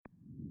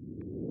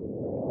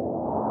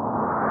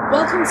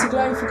Welcome to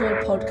Glowing for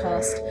God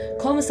podcast,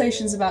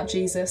 conversations about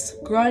Jesus,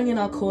 growing in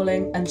our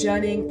calling and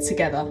journeying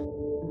together.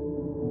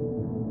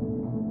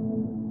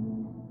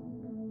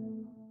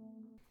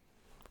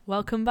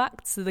 Welcome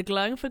back to the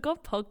Glowing for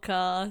God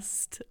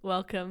podcast.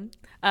 Welcome.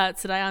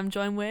 Today I'm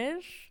joined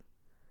with...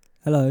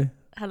 Hello.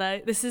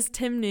 This is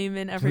Tim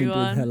Newman,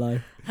 everyone. Hello.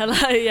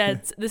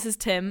 Yeah, this is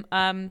Tim.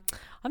 I've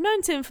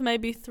known Tim for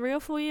maybe 3 or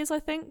 4 years, I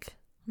think.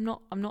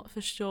 I'm not for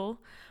sure.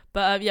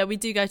 But yeah, we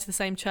do go to the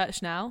same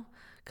church now.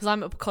 Because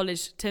I'm at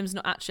college. Tim's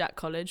not actually at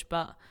college,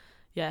 but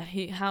yeah,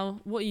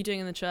 what are you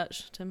doing in the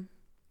church, Tim?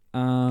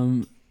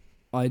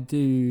 I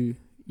do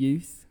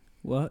youth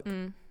work.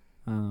 Mm.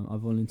 I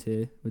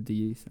volunteer with the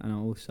youth, and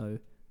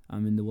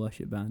I'm in the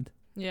worship band.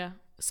 Yeah.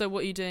 So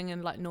what are you doing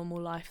in like normal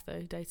life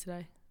though, day to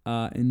day?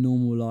 In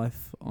normal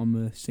life,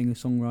 I'm a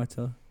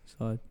singer-songwriter, so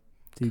I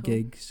do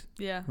gigs,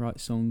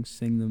 write songs,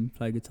 sing them,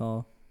 play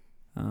guitar,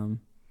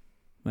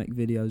 make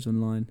videos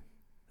online.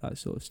 That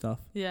sort of stuff.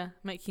 Yeah,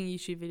 making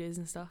YouTube videos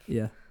and stuff.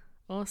 Yeah.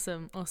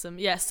 Awesome.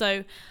 Yeah,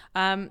 so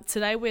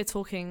today we're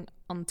talking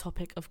on the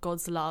topic of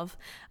God's love.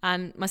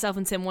 And myself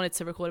and Tim wanted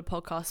to record a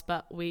podcast,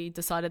 but we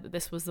decided that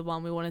this was the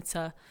one we wanted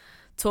to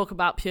talk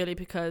about purely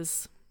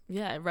because,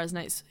 yeah, it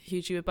resonates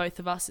hugely with both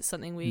of us. It's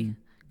something we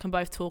can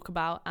both talk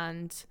about.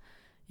 And,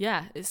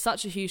 yeah, it's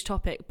such a huge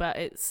topic, but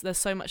there's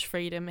so much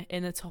freedom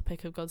in the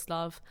topic of God's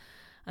love.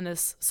 And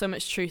there's so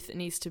much truth that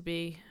needs to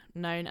be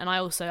known. And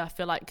I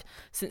feel like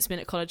since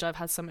being at college I've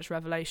had so much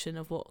revelation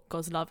of what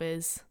God's love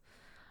is.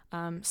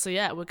 So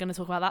yeah, we're going to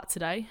talk about that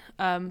today.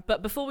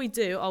 But before we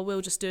do, I will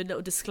just do a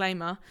little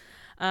disclaimer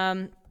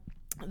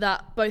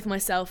that both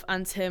myself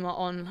and Tim are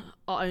on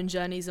our own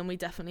journeys, and we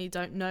definitely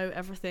don't know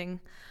everything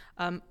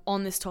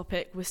on this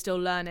topic. We're still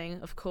learning,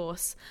 of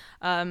course,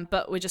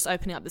 but we're just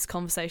opening up this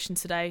conversation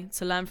today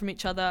to learn from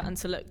each other and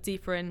to look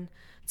deeper into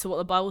what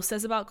the Bible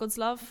says about God's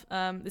love.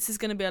 This is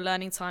going to be a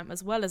learning time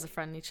as well as a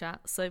friendly chat,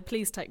 so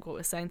please take what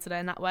we're saying today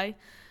in that way.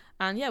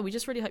 And yeah, we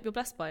just really hope you're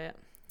blessed by it.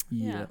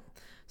 Yeah.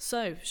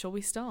 So shall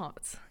we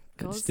start?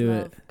 Let's do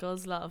it.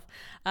 God's love.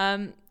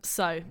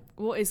 So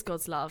what is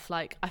God's love?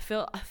 Like, I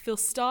feel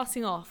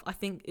starting off, I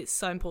think it's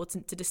so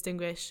important to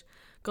distinguish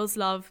God's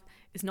love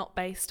is not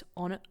based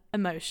on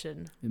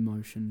emotion.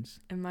 Emotions.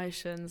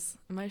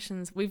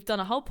 We've done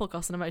a whole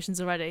podcast on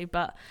emotions already,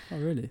 but... Oh,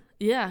 really?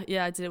 Yeah,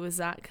 I did it with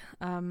Zach.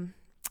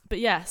 But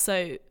yeah,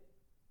 so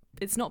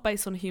it's not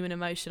based on human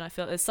emotion. I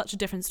feel there's such a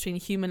difference between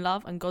human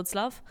love and God's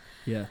love.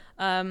 Yeah.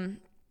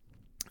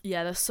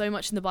 Yeah, there's so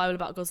much in the Bible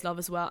about God's love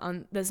as well,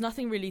 and there's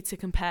nothing really to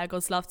compare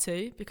God's love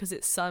to because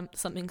it's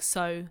something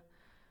so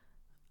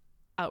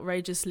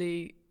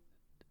outrageously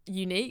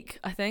unique,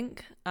 I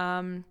think.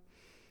 And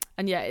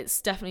yeah, it's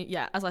definitely,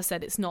 as I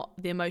said, it's not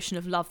the emotion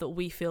of love that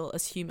we feel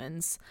as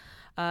humans.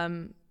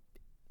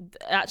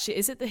 Actually,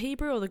 is it the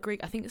Hebrew or the Greek?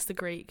 I think it's the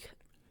Greek.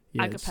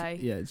 Yeah,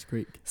 agape. It's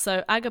Greek.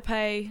 So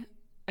agape,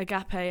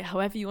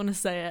 however you want to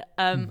say it.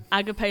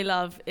 Agape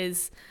love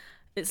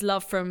it's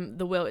love from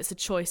the will. It's a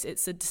choice.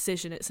 It's a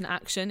decision. It's an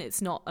action. It's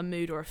not a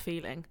mood or a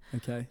feeling.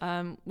 Okay.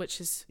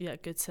 Which is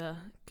good to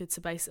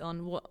base it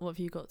on. What have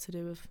you got to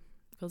do with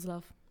God's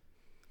love?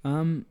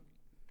 I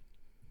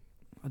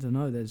don't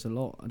know. There's a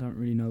lot. I don't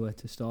really know where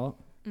to start.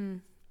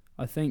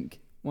 I think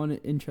one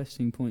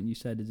interesting point you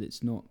said is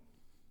it's not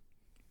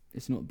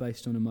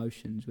based on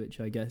emotions, which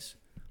I guess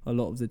a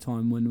lot of the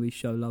time when we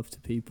show love to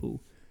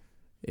people,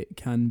 it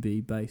can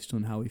be based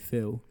on how we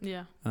feel.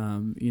 Yeah.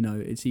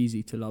 It's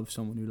easy to love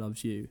someone who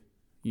loves you.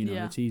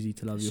 It's easy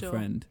to love your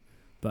friend.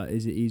 But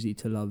is it easy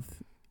to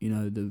love,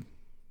 the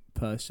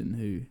person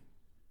who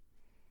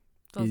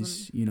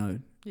is,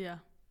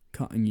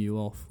 cutting you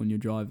off when you're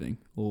driving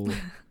or,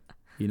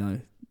 I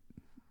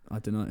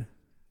don't know.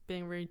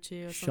 Being rude to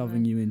you or shoving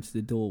something. you into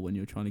the door when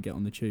you're trying to get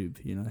on the tube,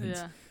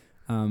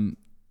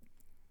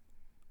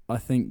 I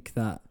think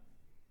that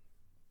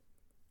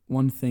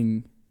one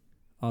thing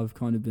I've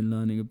kind of been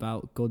learning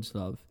about God's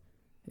love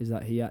is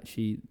that he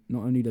actually,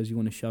 not only does he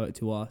want to show it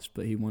to us,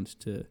 but he wants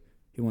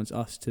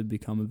us to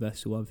become a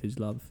vessel of his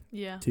love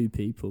to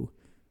people.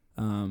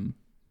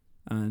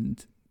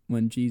 And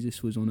when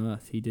Jesus was on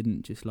earth, he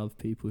didn't just love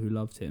people who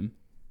loved him.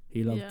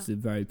 He loved the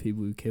very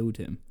people who killed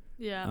him.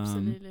 Yeah,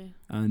 absolutely.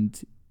 And,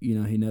 he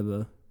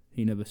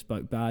never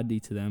spoke badly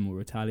to them or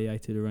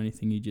retaliated or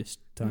anything. He just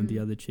turned the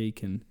other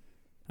cheek and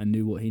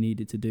knew what he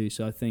needed to do.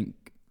 So I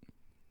think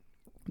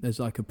there's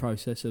like a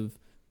process of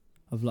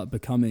like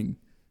becoming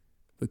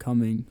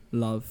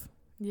love.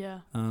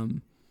 Yeah.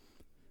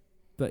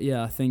 But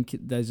yeah, I think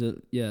there's a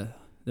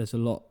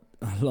lot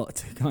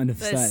to kind of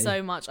say. There's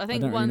so much. I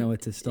think don't really know where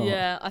to start.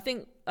 Yeah, I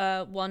think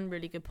one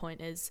really good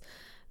point is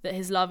that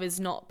his love is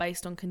not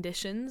based on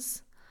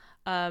conditions.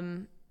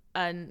 And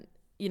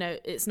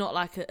it's not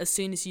like as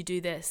soon as you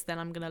do this, then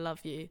I'm going to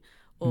love you.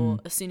 Or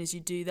as soon as you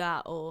do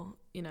that, or,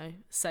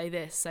 say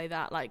this, say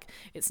that. Like,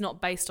 it's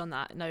not based on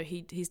that. No,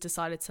 he's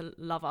decided to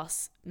love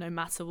us no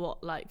matter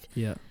what. Like,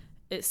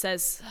 it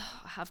says,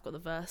 I have got the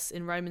verse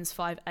in Romans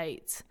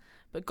 5:8,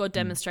 but God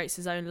demonstrates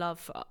his own love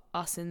for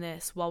us in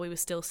this: while we were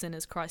still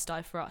sinners, Christ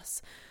died for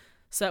us.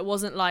 So it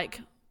wasn't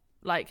like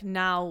like,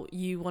 now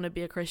you want to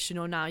be a Christian,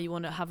 or now you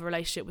want to have a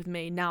relationship with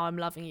me, now I'm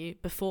loving you.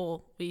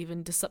 Before we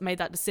even made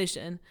that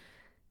decision,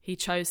 he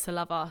chose to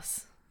love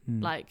us,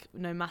 like,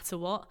 no matter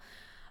what.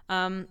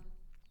 And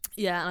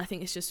I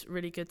think it's just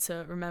really good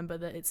to remember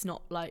that it's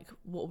not like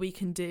what we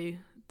can do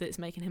that's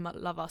making him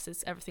love us.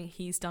 It's everything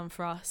he's done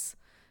for us,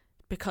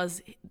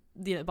 because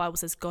the Bible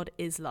says God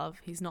is love.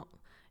 He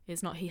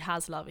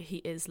has love, he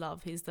is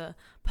love. He's the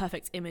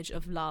perfect image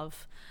of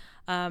love.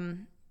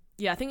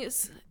 I think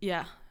it's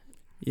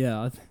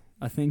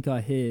I think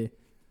I hear,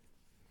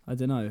 I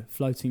don't know,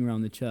 floating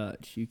around the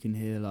church, you can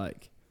hear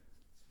like,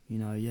 we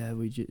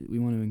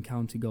want to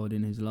encounter God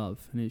in his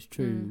love, and it's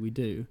true, we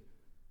do,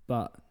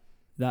 but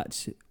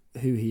that's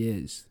who he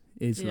is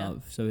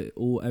love. So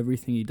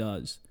everything he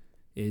does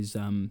is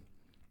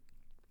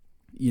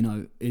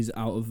is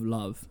out of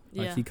love.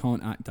 Like, he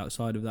can't act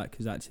outside of that,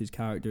 because that's his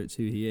character, it's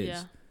who he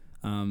is.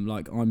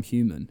 Like, I'm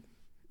human,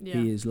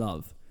 he is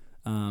love.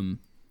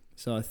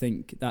 So I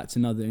think that's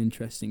another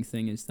interesting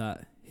thing, is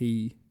that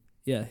he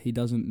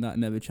doesn't, that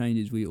never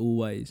changes. We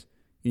always,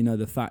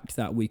 the fact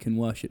that we can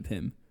worship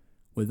him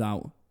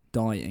without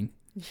dying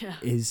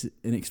is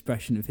an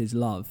expression of his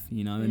love,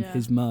 and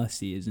his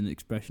mercy is an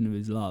expression of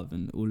his love,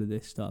 and all of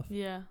this stuff.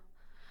 Yeah.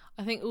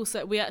 I think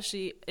also, we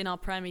actually, in our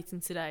prayer meeting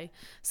today,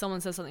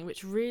 someone said something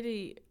which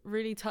really,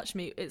 really touched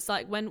me. It's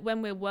like when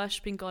we're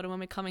worshipping God and when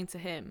we're coming to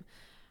him,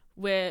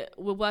 we're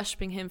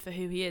worshipping him for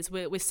who he is.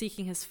 We're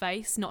seeking his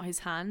face, not his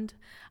hand,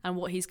 and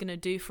what he's going to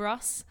do for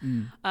us,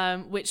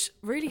 which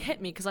really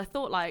hit me, because I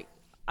thought, like,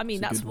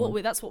 that's what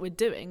we're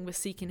doing. We're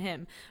seeking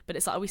him, but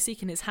it's like, are we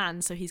seeking his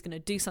hand so he's going to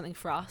do something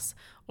for us,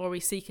 or are we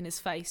seeking his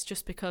face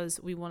just because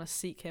we want to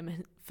seek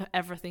him for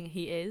everything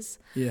he is?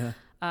 Yeah.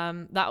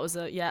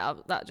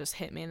 That just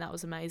hit me, and that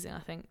was amazing. I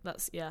think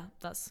that's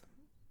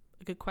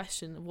a good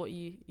question. What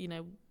in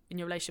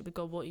your relationship with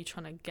God, what are you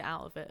trying to get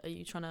out of it? Are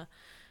you trying to,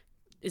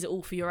 is it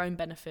all for your own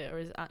benefit, or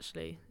is it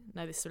actually,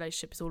 no, this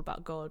relationship is all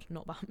about God,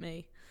 not about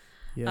me?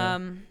 Yeah,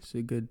 it's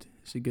a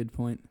good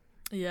point.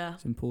 Yeah,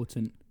 it's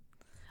important.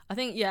 I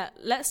think,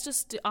 let's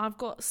just I've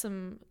got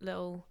some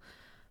little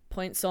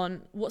points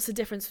on what's the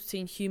difference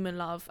between human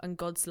love and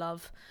God's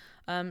love.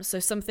 So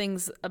some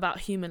things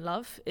about human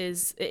love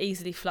is it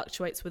easily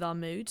fluctuates with our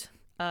mood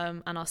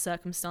and our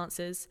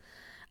circumstances,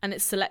 and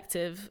it's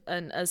selective,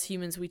 and as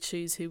humans we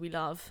choose who we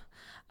love,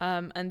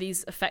 and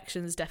these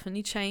affections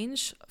definitely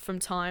change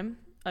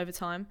over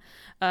time,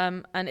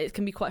 and it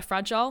can be quite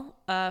fragile.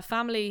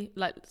 Family,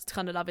 like,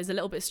 kind of love is a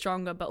little bit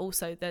stronger, but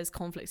also there's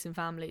conflicts in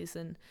families,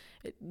 and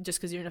just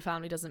because you're in a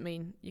family doesn't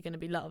mean you're going to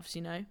be loved,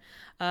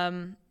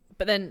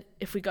 But then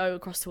if we go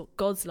across to what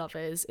God's love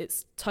is,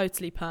 it's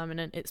totally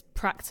permanent, it's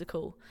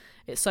practical,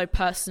 it's so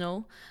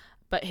personal,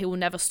 but he will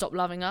never stop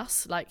loving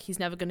us. Like, he's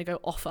never going to go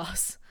off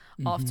us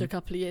after a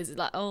couple of years. It's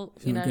like,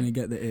 you're not going to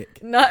get the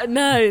ick.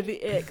 No,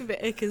 the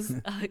ick is,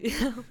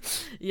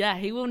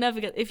 he will never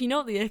get, if you know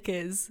what the ick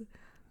is,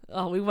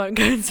 we won't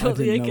go into what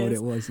the ick is. I didn't know what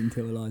it was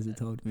until Eliza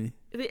told me.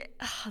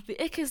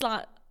 The ick is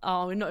like,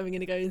 we're not even going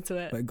to go into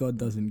it. But God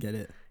doesn't get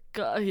it.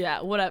 God,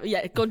 whatever.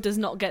 God does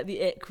not get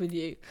the ick with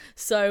you.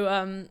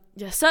 So,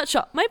 search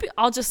up. Maybe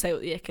I'll just say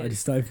what the ick is. I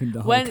just opened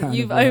a whole can of worms. When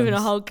you've opened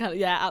a whole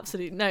can,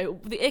 absolutely.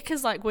 No, the ick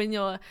is like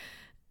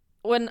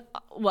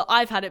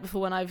I've had it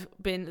before when I've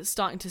been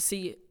starting to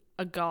see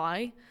a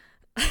guy.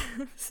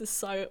 This is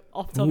so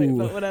off topic,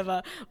 but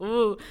whatever.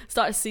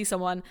 Start to see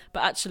someone,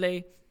 but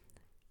actually,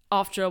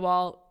 after a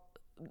while,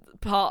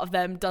 part of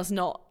them is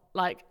not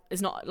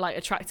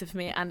attractive for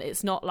me, and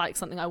it's not like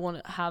something I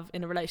want to have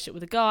in a relationship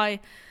with a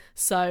guy.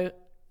 So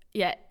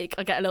I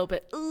get a little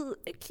bit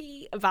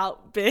icky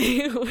about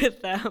being with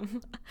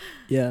them.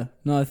 Yeah,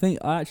 no,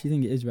 I actually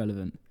think it is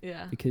relevant.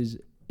 Yeah, because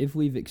if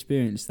we've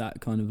experienced that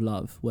kind of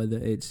love, whether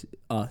it's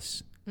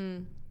us,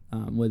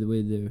 whether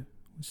we're the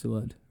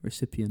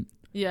recipient,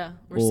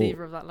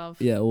 receiver of that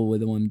love, or we're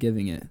the one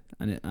giving it,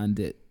 and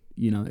it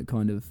it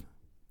kind of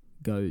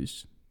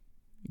goes.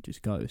 It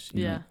just goes.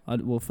 You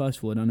know? First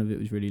of all, none of it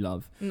was really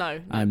love. No,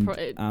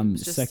 and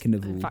second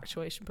of all,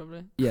 infatuation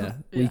probably.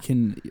 We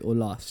can, or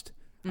lust,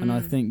 and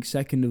I think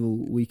second of all,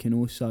 we can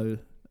also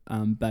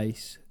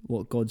base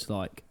what God's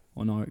like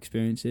on our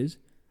experiences.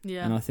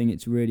 Yeah, and I think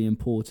it's really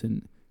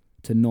important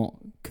to not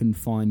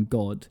confine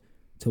God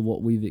to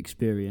what we've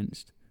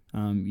experienced.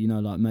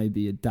 Like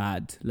maybe a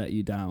dad let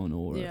you down,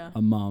 or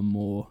a mum,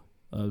 or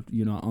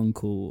an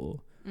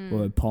uncle,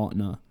 or a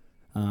partner.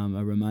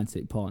 A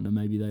romantic partner,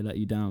 maybe they let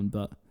you down,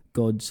 but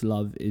God's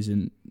love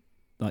isn't,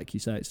 like you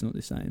say, it's not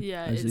the same.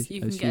 Yeah,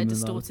 you can get a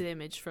distorted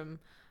image from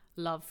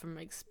love from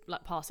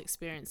past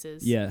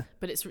experiences. Yeah,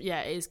 but it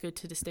is good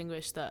to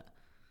distinguish that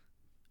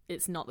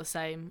it's not the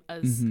same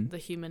as the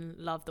human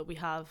love that we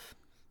have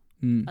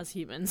as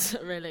humans,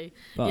 really.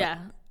 But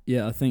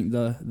I think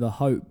the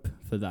hope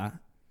for that,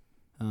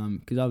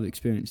 because I've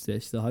experienced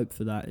this, the hope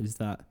for that is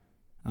that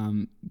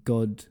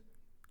God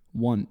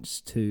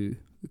wants to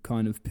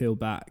kind of peel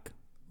back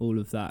all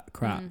of that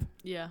crap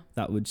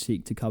that would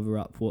seek to cover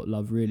up what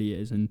love really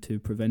is, and to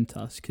prevent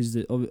us, because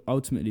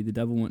ultimately the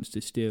devil wants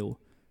to steal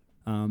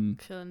Kill and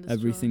destroy.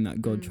 everything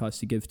that God tries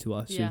to give to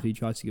us. So Yeah. if he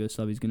tries to give us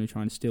love, he's going to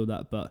try and steal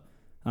that. But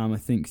I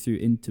think through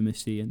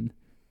intimacy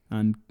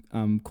and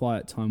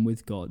quiet time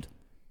with God,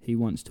 he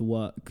wants to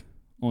work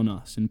on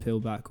us and peel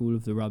back all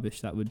of the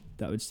rubbish that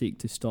would seek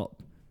to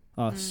stop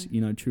us,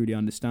 truly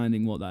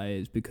understanding what that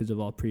is because of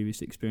our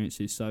previous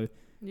experiences. So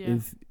Yeah.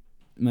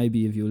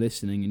 if you're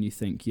listening and you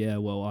think,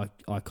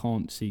 I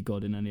can't see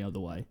God in any other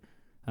way,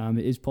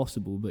 it is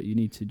possible, but you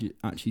need to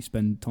actually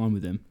spend time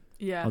with him.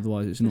 Yeah.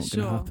 Otherwise, it's not going to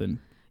sure.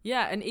 happen.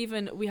 Yeah, and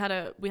even we had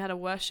a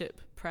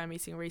worship prayer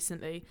meeting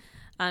recently,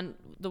 and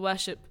the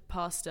worship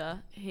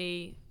pastor,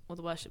 or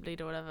the worship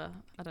leader, whatever,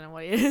 I don't know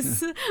what he is, He's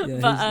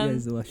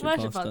the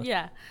worship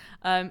pastor.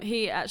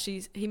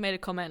 He made a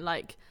comment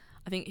like,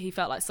 I think he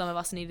felt like some of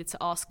us needed to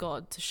ask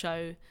God to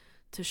show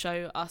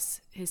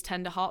us his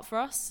tender heart for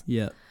us.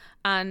 Yeah.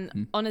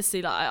 And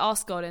honestly, like, I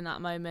asked God in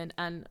that moment,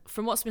 and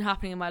from what's been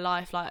happening in my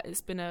life, like,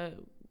 it's been a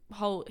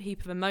whole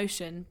heap of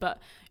emotion,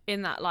 but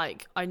in that,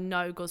 like, I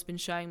know God's been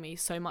showing me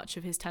so much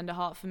of his tender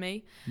heart for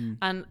me.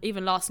 And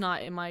even last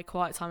night in my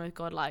quiet time with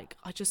God, like,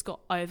 I just got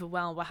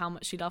overwhelmed by how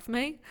much he loved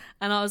me,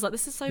 and I was like,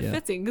 this is so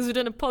fitting because we're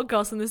doing a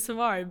podcast on this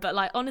tomorrow. But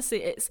like,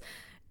 honestly,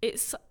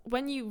 it's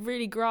when you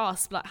really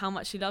grasp like how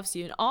much he loves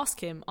you, and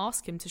ask him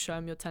to show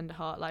him your tender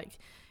heart. Like,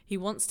 he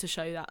wants to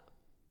show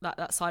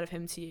that side of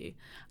him to you.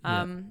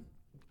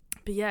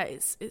 But yeah,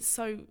 it's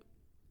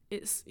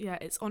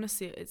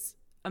honestly, it's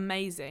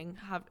amazing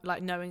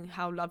knowing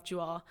how loved you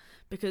are,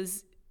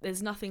 because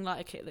there's nothing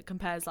like it that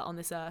compares like on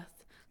this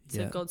earth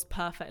to God's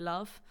perfect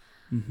love.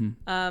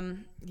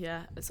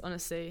 It's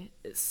honestly,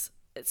 it's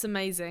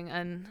amazing.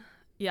 And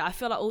yeah, I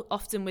feel like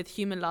often with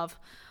human love,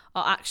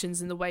 our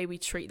actions and the way we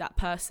treat that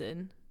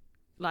person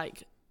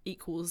like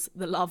equals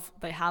the love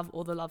they have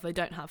or the love they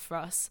don't have for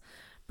us.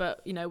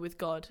 But with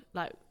God,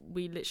 like,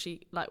 we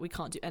literally, like, we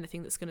can't do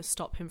anything that's going to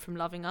stop him from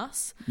loving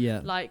us.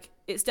 Yeah. Like,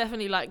 it's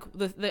definitely like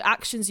the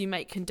actions you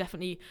make can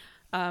definitely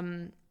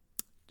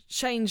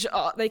change.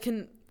 They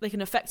can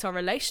affect our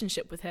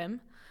relationship with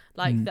him,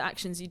 like the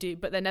actions you do,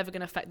 but they're never going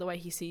to affect the way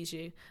he sees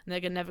you, and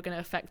they're never going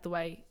to affect the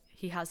way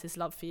he has his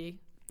love for you.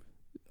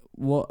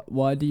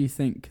 Why do you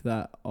think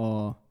that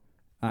our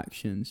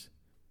actions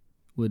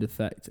would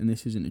affect, and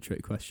this isn't a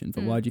trick question,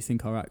 but why do you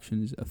think our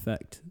actions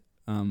affect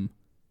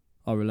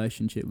our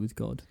relationship with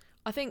God?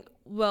 I think,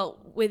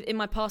 in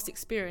my past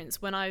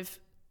experience, when I've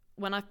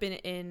been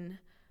in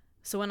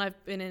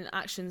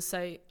actions,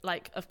 so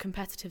like of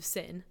competitive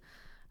sin,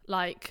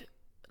 like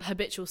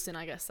habitual sin,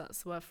 I guess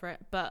that's the word for it.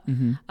 But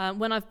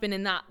when I've been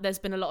in that, there's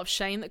been a lot of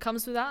shame that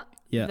comes with that,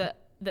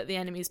 that the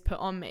enemy's put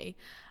on me.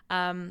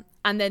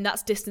 And then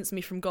that's distanced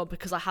me from God,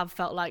 because I have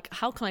felt like,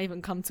 how can I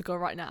even come to God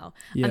right now?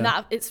 And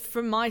that it's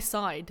from my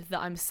side that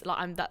I'm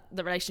that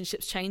the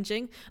relationship's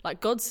changing. Like,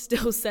 God's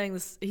still saying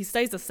this, he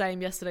stays the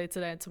same yesterday,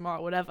 today, and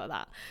tomorrow, whatever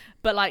that.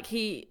 But like,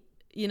 he,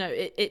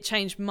 it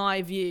changed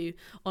my view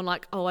on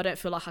like, oh, I don't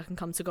feel like I can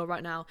come to God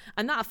right now.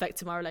 And that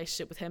affected my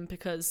relationship with him,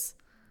 because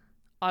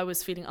I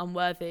was feeling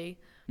unworthy.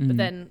 But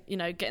then,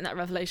 getting that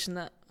revelation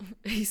that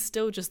he's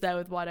still just there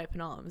with wide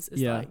open arms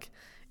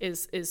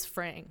is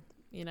freeing.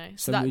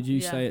 So would you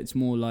say it's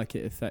more like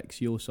it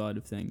affects your side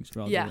of things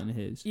rather than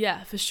his?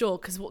 Yeah, for sure,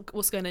 because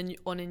what's going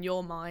on in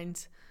your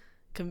mind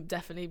can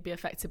definitely be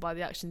affected by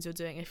the actions you're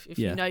doing. If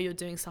you know you're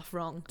doing stuff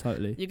wrong,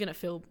 totally, you're going to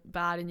feel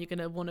bad, and you're going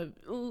to want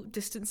to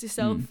distance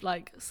yourself,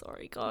 like,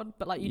 sorry God,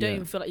 but like, you don't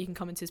even feel like you can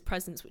come into his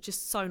presence, which is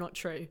so not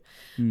true.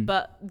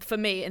 But for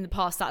me, in the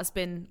past, that has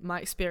been my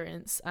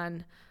experience,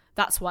 and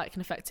that's why it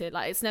can affect it.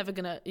 Like, it's never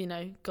gonna,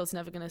 God's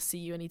never gonna see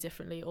you any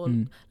differently or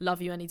love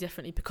you any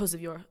differently because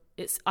of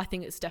I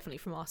think it's definitely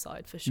from our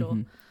side, for sure.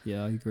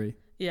 Yeah, I agree.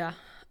 Yeah.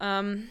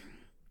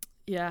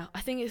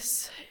 I think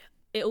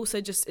it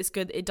also just, it's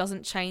good. It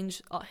doesn't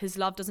change, his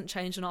love doesn't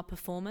change on our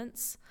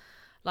performance.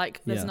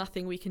 Like, there's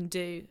nothing we can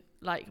do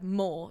like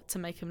more to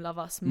make him love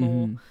us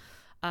more.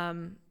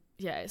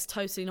 It's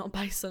totally not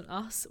based on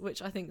us,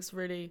 which I think is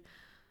really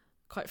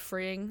quite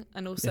freeing,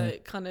 and also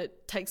it kind of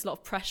takes a lot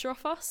of pressure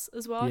off us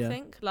as well. I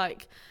think,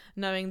 like,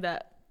 knowing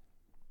that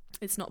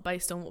it's not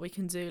based on what we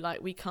can do,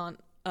 like, we can't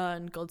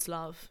earn God's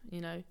love,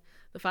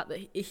 the fact that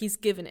he's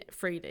given it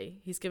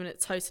freely, he's given it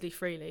totally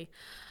freely,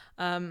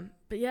 and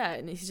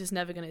he's just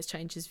never going to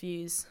change his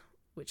views,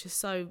 which is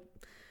so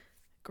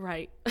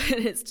great.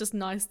 It's just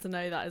nice to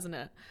know that, isn't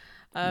it?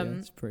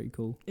 It's pretty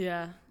cool.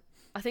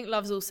 I think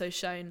love's also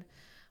shown,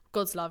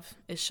 God's love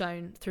is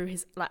shown through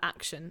his like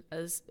action,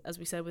 as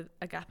we said with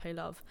agape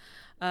love,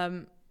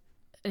 and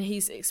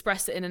he's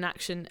expressed it in an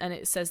action. And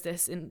it says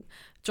this in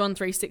John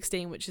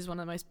 3:16, which is one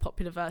of the most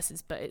popular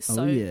verses, but it's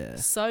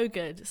so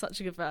good, such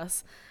a good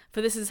verse.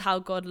 For this is how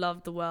God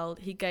loved the world,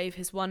 he gave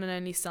his one and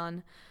only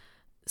son,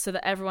 so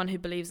that everyone who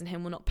believes in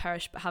him will not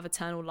perish but have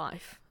eternal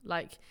life.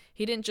 Like,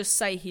 he didn't just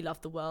say he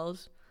loved the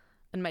world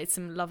and made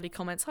some lovely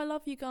comments, I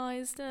love you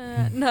guys.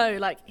 No,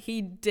 like,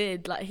 he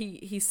did. Like,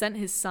 he sent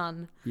his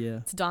son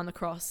to die on the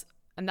cross,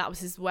 and that was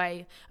his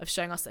way of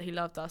showing us that he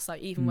loved us.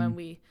 Like, even when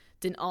we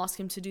didn't ask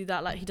him to do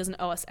that, like, he doesn't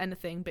owe us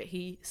anything, but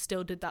he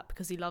still did that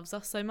because he loves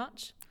us so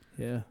much.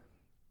 Yeah.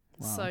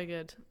 Wow. So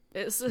good.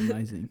 It's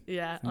amazing.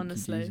 Yeah, Thank you,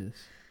 honestly. Jesus.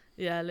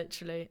 Yeah,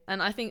 literally.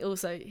 And I think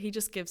also he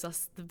just gives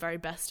us the very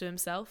best to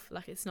himself.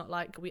 Like, it's not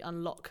like we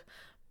unlock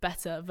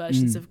better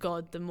versions of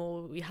God the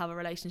more we have a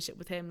relationship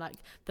with him. Like,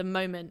 the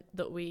moment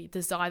that we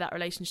desire that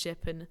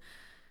relationship and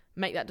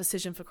make that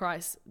decision for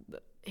Christ,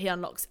 he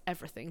unlocks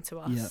everything to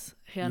us.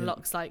 He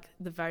unlocks like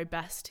the very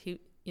best. He,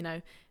 you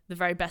know, the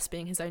very best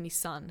being his only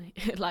son.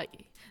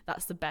 Like,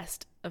 that's the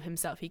best of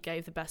himself. He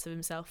gave the best of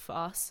himself for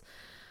us.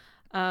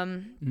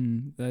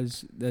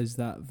 There's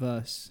that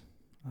verse.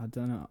 I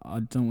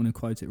don't want to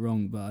quote it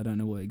wrong, but I don't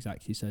know what it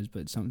exactly says,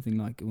 but it's something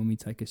like, when we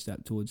take a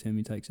step towards him,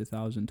 he takes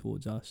 1,000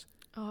 towards us.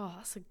 Oh,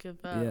 that's a good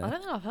verse. I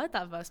don't know, I've heard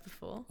that verse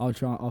before.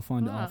 I'll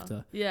find it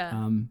after.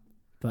 Yeah.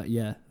 But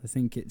yeah, I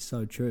think it's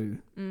so true,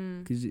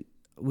 because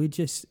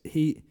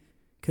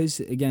because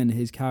again,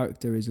 his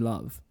character is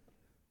love.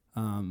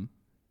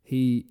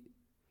 He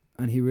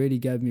really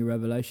gave me a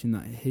revelation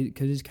that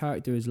because his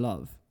character is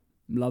love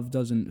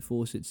doesn't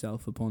force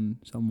itself upon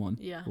someone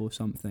or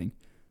something.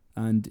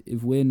 And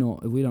if we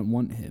don't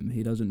want him,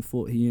 he doesn't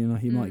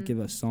he might give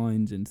us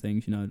signs and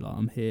things, like,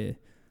 I'm here.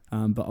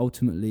 But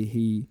ultimately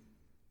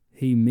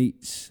he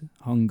meets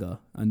hunger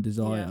and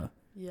desire.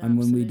 Yeah, and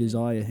when absolutely. we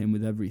desire him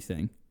with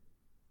everything,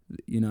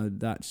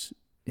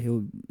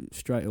 he'll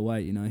straight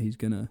away, he's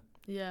gonna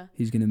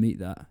meet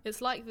that.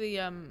 It's like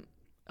the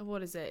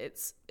what is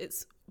it?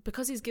 It's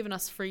because he's given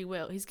us free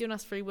will. He's given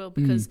us free will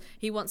because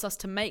he wants us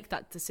to make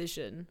that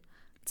decision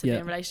to be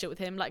in a relationship with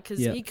him. Like, because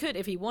he could,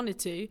 if he wanted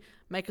to,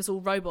 make us all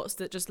robots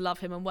that just love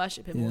him and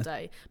worship him all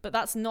day. But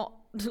that's not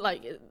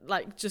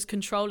like just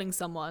controlling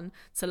someone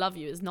to love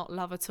you is not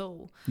love at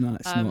all. No,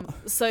 it's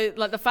not. So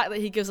like the fact that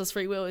he gives us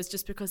free will is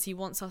just because he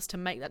wants us to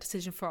make that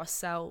decision for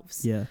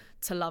ourselves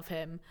to love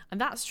him. And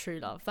that's true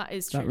love. That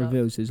is true love. That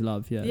reveals his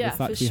love, the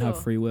fact we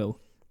have free will.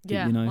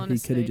 Yeah, honestly. He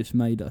could have just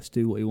made us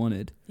do what he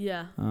wanted.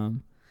 Yeah.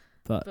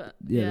 But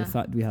the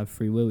fact we have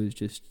free will is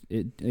just,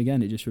 it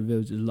just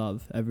reveals his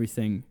love.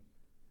 Everything,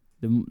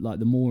 the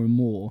more and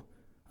more,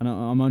 and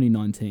I'm only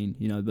 19,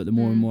 but the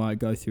more and more I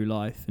go through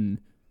life, and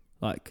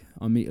like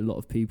I meet a lot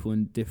of people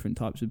and different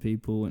types of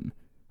people, and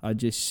I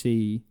just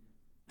see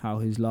how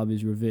his love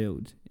is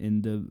revealed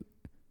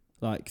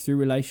through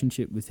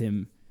relationship with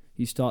him.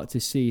 You start to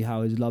see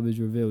how his love is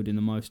revealed in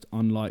the most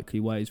unlikely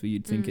ways, where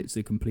you'd think it's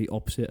the complete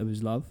opposite of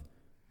his love.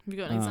 Have you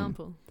got an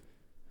example?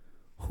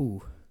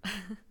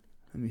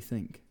 Let me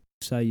think.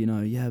 Say,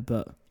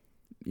 but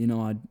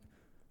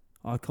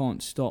I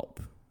can't stop.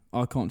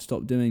 I can't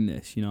stop doing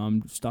this.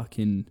 I'm stuck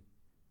in,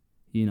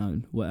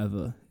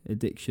 whatever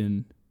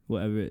addiction,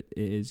 whatever it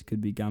is.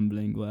 Could be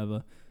gambling,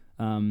 whatever.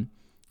 And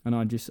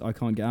I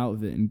can't get out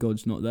of it, and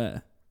God's not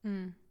there.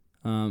 And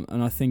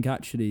I think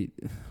actually,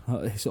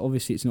 it's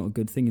not a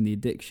good thing, in the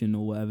addiction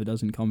or whatever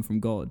doesn't come from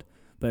God,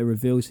 but it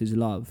reveals his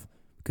love,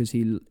 because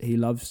he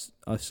loves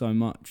us so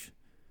much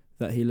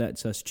that he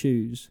lets us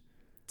choose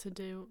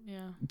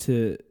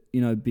to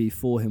be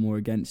for him or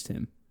against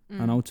him.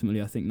 And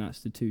ultimately I think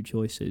that's the two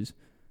choices.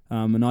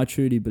 And I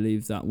truly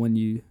believe that when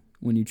you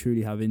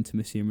truly have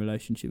intimacy and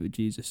relationship with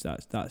Jesus,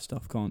 that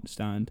stuff can't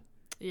stand.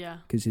 Yeah.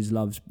 Because his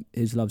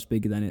love's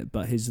bigger than it,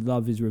 but his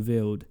love is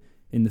revealed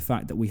in the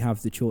fact that we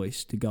have the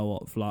choice to go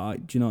off.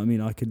 Like, do you know what I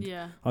mean?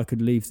 I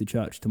could leave the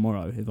church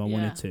tomorrow if I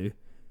wanted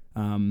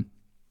to.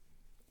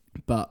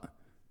 But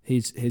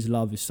his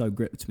love has so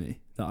gripped me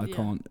that I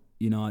can't.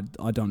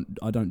 I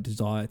don't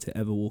desire to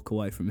ever walk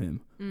away from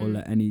him or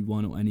let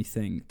anyone or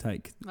anything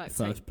take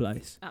first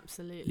place.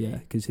 Absolutely. Yeah,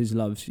 because his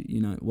love's,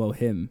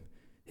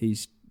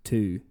 he's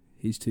too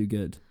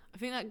good. I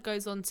think that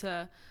goes on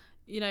to,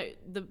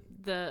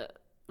 the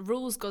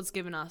rules God's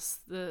given us,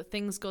 the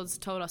things God's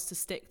told us to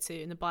stick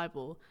to in the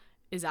Bible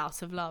is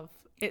out of love.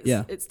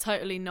 It's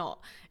totally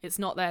not. It's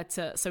not there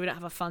so we don't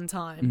have a fun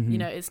time.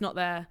 It's not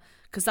there.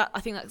 Because I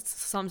think that's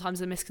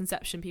sometimes a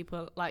misconception.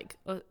 People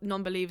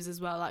non-believers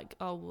as well, like,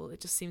 oh, well, it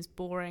just seems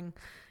boring.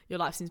 Your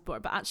life seems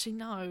boring. But actually,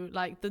 no.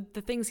 Like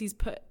the things he's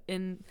put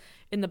in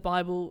the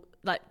Bible,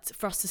 like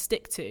for us to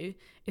stick to,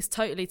 is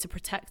totally to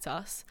protect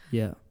us.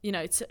 Yeah.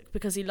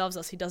 Because he loves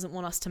us. He doesn't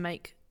want us to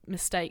make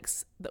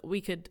mistakes that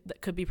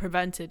could be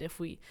prevented if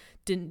we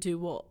didn't do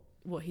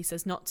what he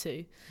says not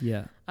to.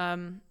 Yeah.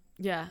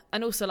 Yeah.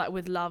 And also, like,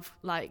 with love,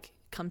 like,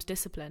 comes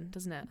discipline,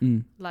 doesn't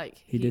it?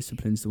 Like he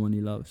disciplines the one he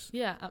loves.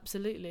 Yeah,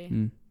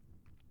 absolutely.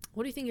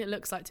 What do you think it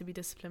looks like to be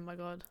disciplined by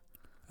God?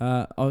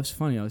 I was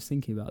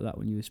thinking about that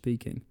when you were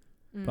speaking.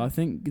 But I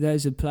think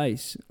there's a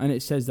place, and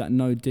it says that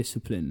no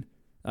discipline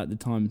at the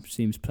time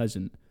seems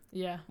pleasant.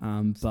 Yeah.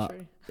 But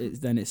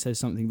then it says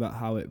something about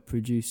how it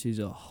produces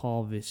a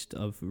harvest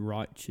of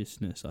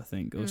righteousness, I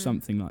think, or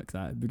something like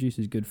that. It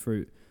produces good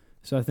fruit.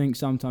 So I think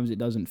sometimes it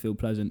doesn't feel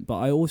pleasant, but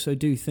I also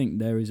do think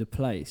there is a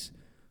place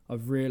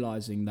of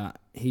realizing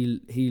that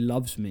he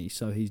loves me,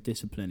 so he's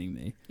disciplining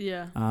me.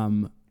 Yeah.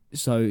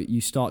 So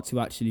you start to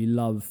actually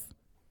love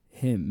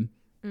him,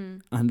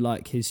 and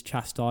like his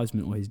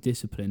chastisement or his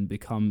discipline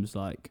becomes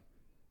like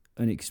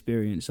an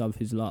experience of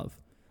his love.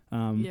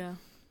 Yeah.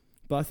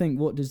 But I think,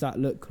 what does that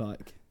look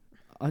like?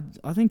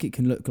 I think it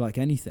can look like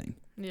anything.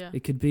 Yeah.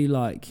 It could be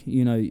like,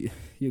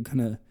 you're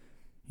gonna,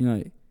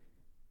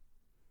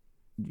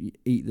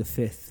 eat the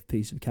 5th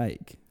piece of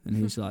cake. And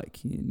he's like,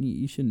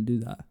 you shouldn't do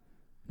that.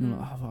 And I'm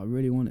like, I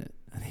really want it.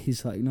 And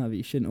he's like, no, but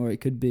you shouldn't. Or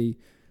it could be,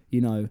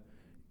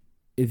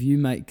 if you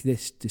make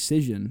this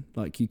decision,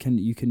 like you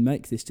can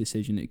make this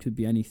decision. It could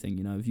be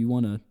anything,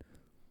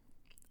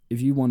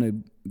 if you want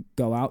to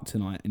go out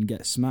tonight and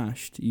get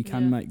smashed, you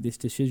can make this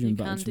decision,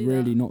 but it's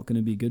really not going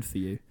to be good for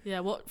you. Yeah,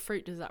 what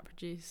fruit does that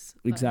produce?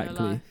 Exactly.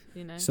 In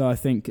your life, So I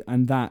think,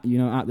 and that,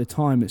 at the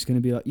time it's going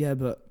to be like, yeah,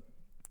 but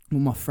all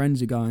my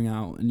friends are going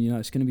out and,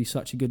 it's going to be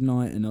such a good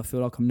night and I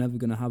feel like I'm never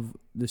going to have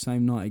the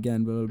same night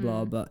again, blah, blah,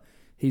 blah. But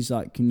he's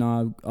like,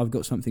 no, I've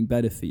got something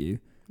better for you.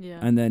 Yeah.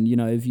 And then,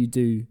 if you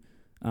do,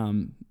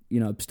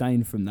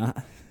 abstain from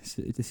that,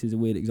 this is a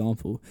weird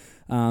example,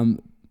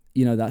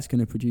 that's going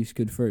to produce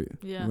good fruit.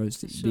 Yeah, whereas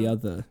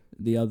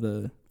the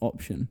other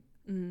option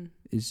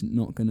is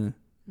not going to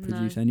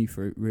produce any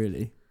fruit,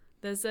 really.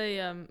 There's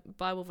a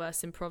Bible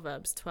verse in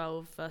Proverbs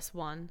 12, verse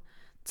 1.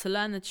 To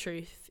learn the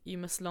truth, you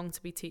must long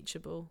to be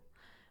teachable,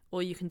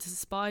 or you can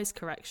despise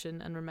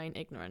correction and remain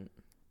ignorant.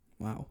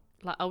 Wow.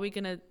 Like, are we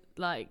going to,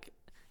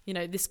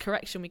 this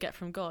correction we get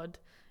from God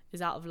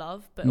is out of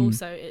love, but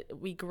also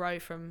we grow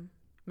from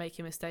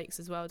making mistakes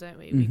as well, don't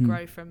we? Mm-hmm. We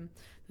grow from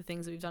the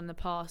things that we've done in the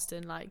past,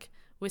 and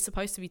we're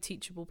supposed to be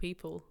teachable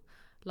people.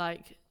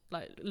 Like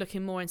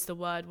looking more into the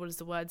word, what does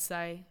the word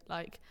say?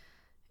 Like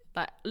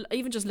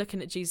even just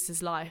looking at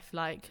Jesus' life,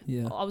 I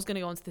was going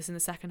to go on to this in the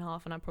second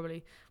half and I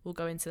probably will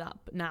go into that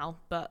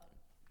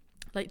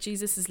but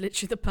Jesus is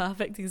literally the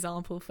perfect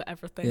example for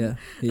everything. Yeah,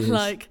 he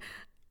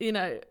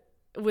is.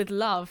 With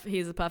love, he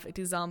is a perfect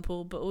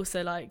example, but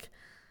also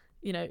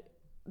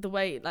the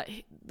way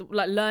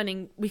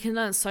learning, we can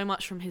learn so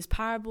much from his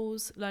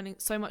parables, learning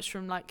so much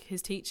from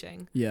his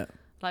teaching. Yeah.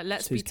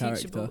 Let's be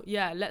teachable.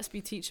 Yeah, let's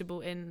be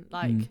teachable in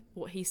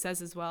what he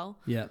says as well.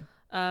 Yeah.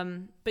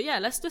 But yeah,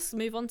 let's just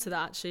move on to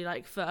that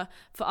actually. For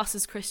us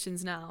as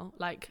Christians now,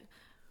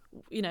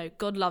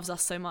 God loves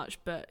us so much,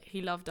 but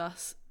he loved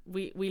us.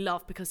 We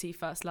love because he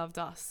first loved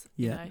us.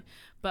 Yeah.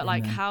 But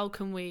Amen. how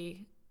can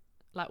we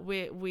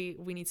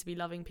we need to be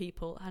loving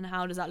people, and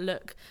how does that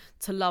look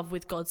to love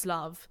with God's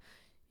love?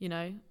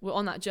 We're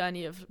on that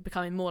journey of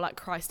becoming more like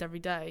Christ every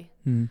day.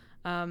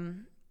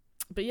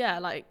 But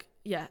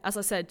yeah, as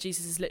I said,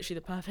 Jesus is literally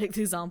the perfect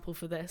example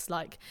for this.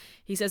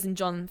 He says in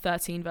John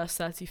 13, verse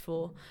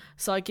 34,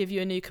 so I give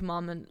you a new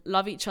commandment,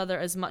 love each other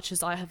as much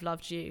as I have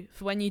loved you.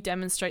 For when you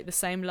demonstrate the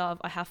same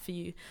love I have for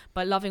you,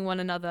 by loving one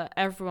another,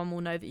 everyone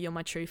will know that you're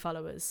my true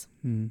followers.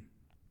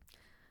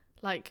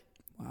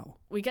 Wow.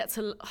 We get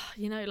to,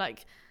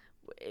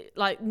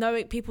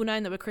 knowing people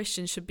knowing that we're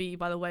Christians should be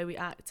by the way we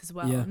act as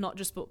well. Yeah. Not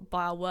just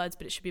by our words,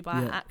 but it should be by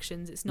our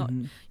actions. It's not,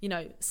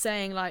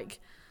 saying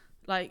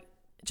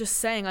just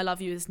saying I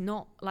love you is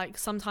not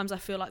sometimes I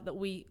feel that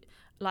we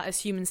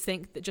as humans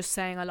think that just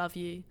saying I love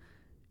you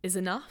is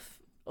enough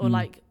or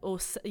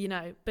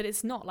but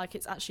it's not.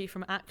 It's actually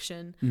from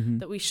action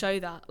that we show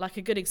that.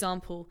 A good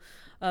example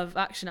of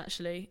action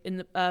actually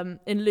in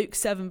Luke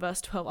 7 verse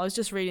 12. I was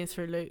just reading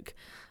through Luke.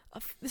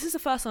 This is the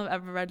first time I've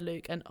ever read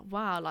Luke, and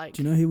wow,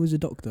 do you know he was a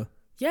doctor?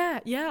 Yeah,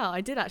 I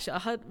did actually. I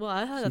heard that the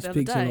other day. He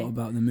speaks a lot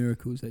about the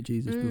miracles that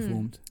Jesus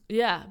performed.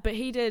 Yeah, but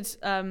he did.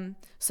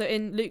 So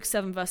in Luke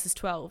 7 verses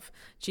 12,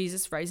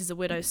 Jesus raises a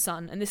widow's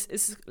son, and this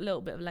is a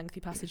little bit of a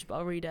lengthy passage, but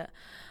I'll read it.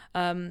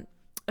 A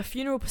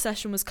funeral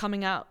procession was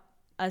coming out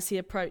as he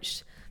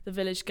approached the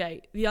village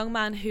gate. The young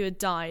man who had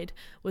died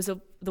was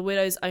the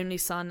widow's only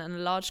son, and a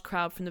large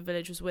crowd from the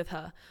village was with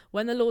her.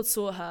 When the Lord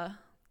saw her,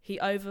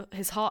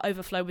 his heart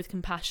overflowed with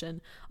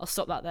compassion. I'll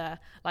stop that there.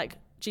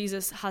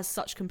 Jesus has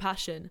such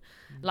compassion,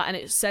 and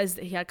it says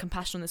that he had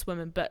compassion on this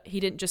woman, but he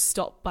didn't just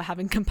stop by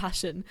having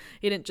compassion.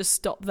 He didn't just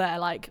stop there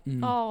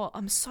oh,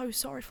 I'm so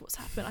sorry for what's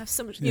happened. I have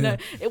so much,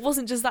 it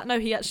wasn't just that. No,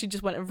 he actually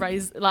just went and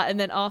raised, and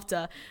then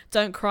after,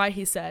 don't cry,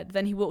 he said.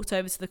 Then he walked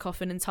over to the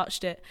coffin and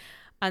touched it,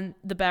 and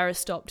the bearer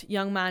stopped.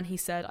 Young man, he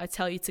said, I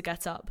tell you to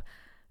get up.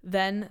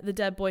 Then the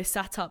dead boy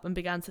sat up and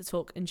began to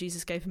talk, and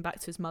Jesus gave him back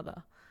to his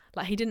mother.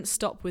 He didn't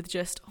stop with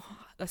just,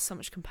 there's so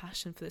much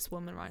compassion for this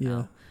woman right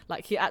now.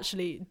 He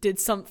actually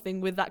did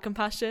something with that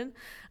compassion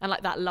and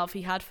that love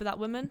he had for that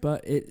woman.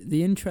 But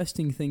the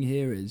interesting thing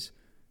here is,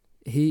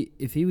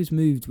 if he was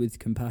moved with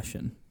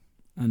compassion,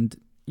 and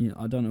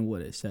I don't know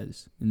what it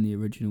says in the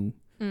original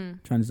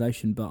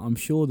translation, but I'm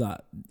sure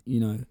that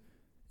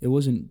it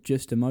wasn't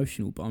just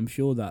emotional, but I'm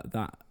sure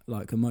that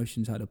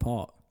emotions had a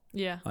part.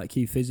 Yeah.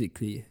 He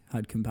physically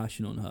had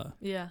compassion on her.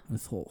 Yeah. I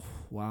thought,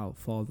 wow,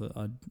 Father,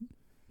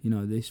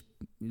 this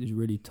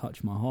really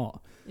touched my heart.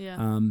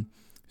 Yeah.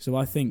 So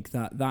I think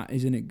that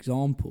is an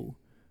example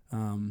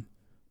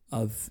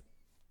of,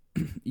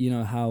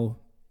 how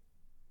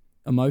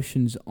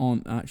emotions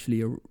aren't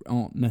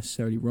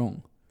necessarily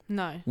wrong.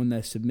 No. When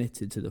they're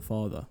submitted to the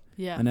Father.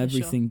 Yeah. And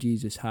everything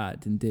Jesus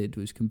had and did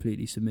was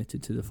completely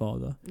submitted to the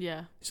Father.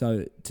 Yeah.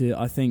 So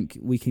I think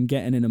we can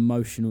get in an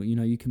emotional,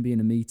 you can be in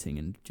a meeting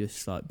and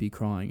just be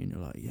crying and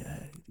you're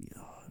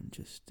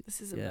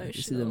this is emotional.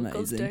 This is amazing.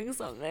 God's doing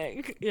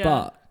something. Yeah.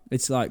 But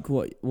it's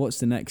what's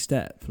the next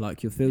step?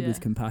 You're filled with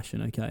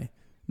compassion, okay,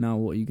 Now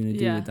what are you going to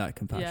do with that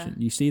compassion?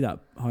 You see that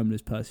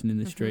homeless person in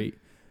the street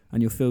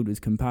and you're filled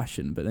with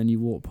compassion, but then you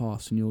walk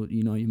past and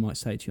you might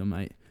say to your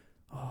mate,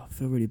 oh, I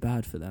feel really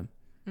bad for them.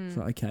 It's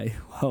like, okay,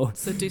 well,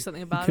 so do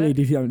something about clearly it.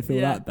 If you don't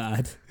feel that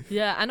bad.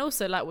 Yeah, and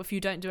also like if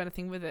you don't do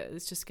anything with it,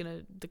 it's just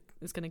gonna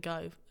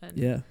go.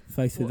 And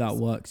faith without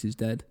works is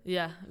dead.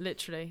 Yeah,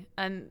 literally.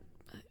 And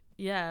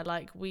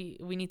like we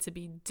need to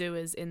be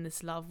doers in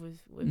this love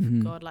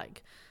with God.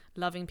 Like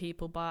loving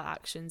people by our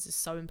actions is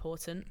so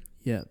important.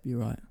 Yeah, you're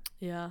right.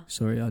 Yeah.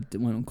 Sorry, I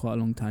went on quite a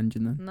long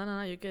tangent then.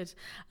 No, you're good.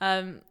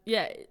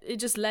 It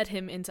just led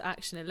him into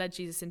action. It led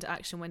Jesus into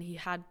action when he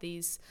had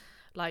these,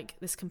 like,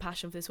 this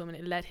compassion for this woman.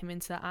 It led him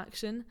into that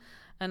action.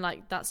 And,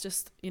 like, that's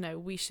just,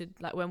 we should,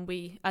 like, when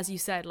we, as you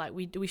said, like,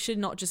 we should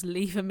not just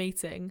leave a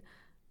meeting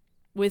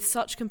with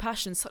such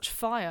compassion, such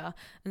fire,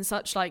 and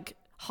such, like,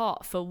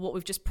 heart for what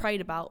we've just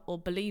prayed about or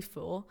believed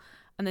for,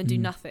 and then do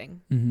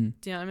nothing. Do you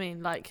know what I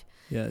mean? Like,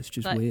 yeah, it's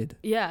just like, weird.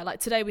 Yeah, like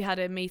today we had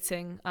a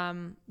meeting,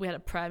 we had a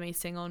prayer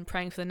meeting on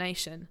praying for the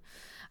nation.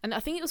 And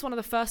I think it was one of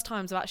the first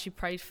times I've actually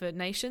prayed for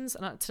nations.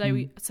 And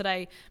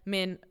today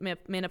me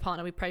and a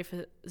partner, we prayed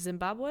for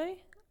Zimbabwe.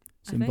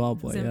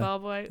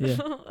 Zimbabwe. Yeah. I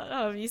don't know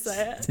how you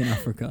say it. It's in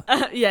Africa.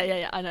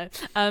 Yeah, I know.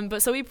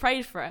 But so we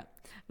prayed for it.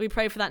 We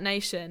prayed for that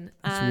nation.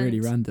 It's really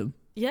random.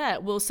 Yeah,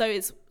 well,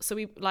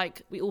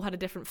 we all had a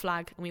different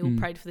flag and we all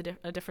prayed for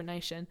a different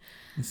nation.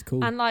 It's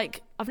cool. And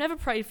like, I've never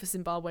prayed for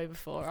Zimbabwe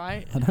before,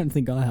 right? I don't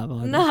think I have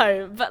either.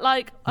 No, but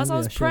like, as I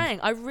was praying,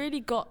 I really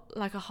got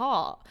like a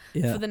heart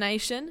for the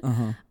nation.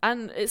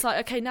 And it's like,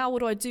 okay, now what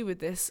do I do with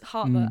this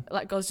heart that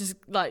like God's just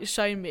like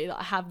shown me that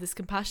I have this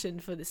compassion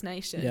for this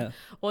nation? Yeah.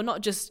 Or not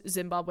just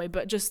Zimbabwe,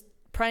 but just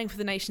praying for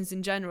the nations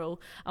in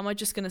general. Am I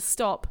just going to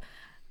stop,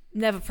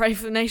 never pray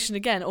for the nation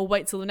again, or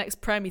wait till the next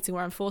prayer meeting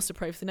where I'm forced to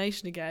pray for the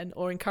nation again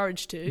or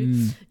encouraged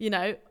to,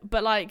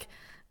 but like,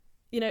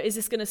 is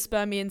this going to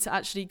spur me into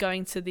actually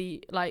going to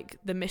the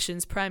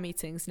missions prayer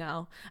meetings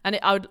now? And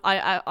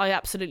I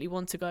absolutely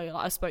want to go.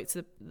 Like, I spoke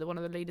to one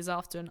of the leaders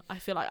after, and I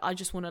feel like I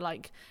just want to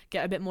like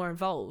get a bit more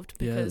involved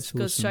because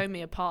God's shown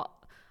me a part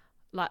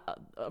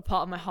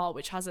of my heart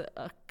which has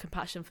a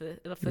compassion for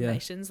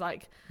nations.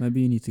 Like,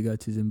 maybe you need to go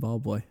to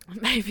Zimbabwe.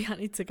 Maybe I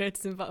need to go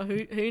to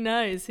Zimbabwe. Who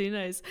knows?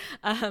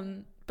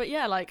 But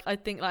yeah, like, I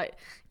think, like,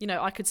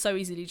 I could so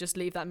easily just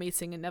leave that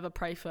meeting and never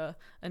pray for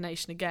a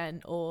nation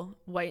again, or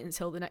wait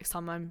until the next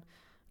time I'm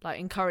like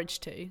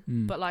encouraged to.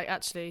 But like,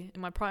 actually in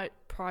my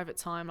private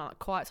time, like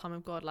quiet time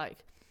with God,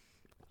 like,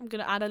 I'm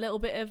going to add a little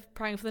bit of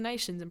praying for the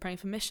nations and praying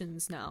for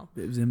missions now.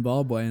 Bit of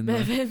Zimbabwe in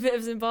there. Bit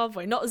of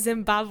Zimbabwe, not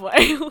Zimbabwe.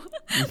 You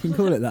can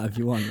call it that if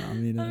you want.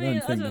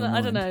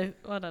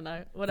 I don't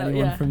know.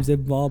 Anyone from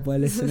Zimbabwe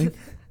listening?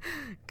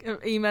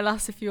 Email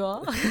us if you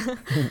are.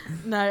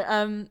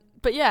 No,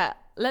 but yeah,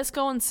 let's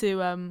go on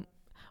to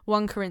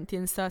 1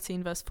 Corinthians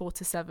 13 verse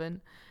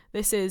 4-7.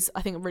 This is,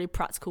 I think, a really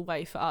practical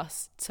way for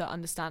us to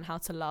understand how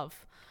to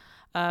love.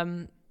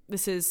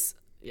 This is...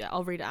 Yeah,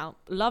 I'll read it out.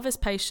 Love is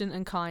patient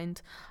and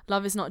kind.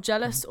 Love is not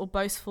jealous or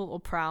boastful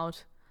or proud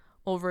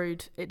or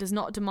rude. It does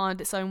not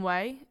demand its own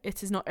way.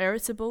 It is not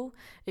irritable.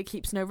 It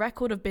keeps no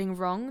record of being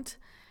wronged.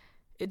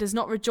 It does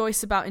not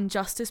rejoice about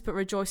injustice, but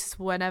rejoices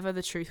whenever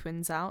the truth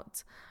wins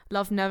out.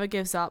 Love never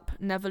gives up,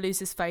 never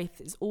loses faith,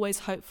 is always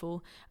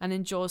hopeful, and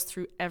endures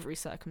through every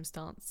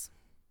circumstance.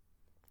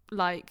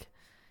 Like,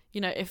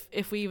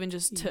 if we even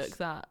just took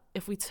that,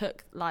 if we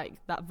took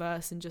like that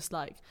verse and just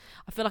like,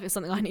 I feel like it's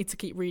something I need to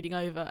keep reading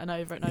over and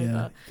over and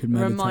over,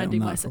 reminding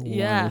myself.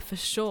 Yeah, for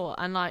sure.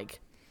 And like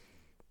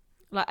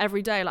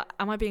every day, like,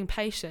 am I being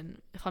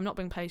patient? If I'm not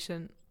being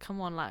patient, come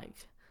on,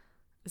 like,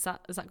 is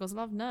that God's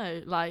love?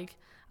 No. Like,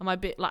 am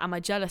I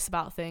jealous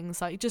about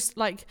things? Like, just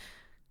like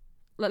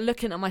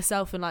looking at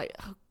myself and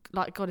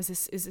like God, is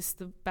this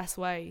the best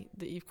way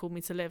that you've called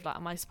me to live? Like,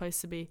 am I supposed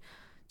to be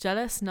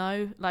jealous?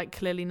 No, like,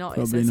 clearly not.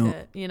 Probably it says not.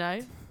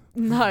 It,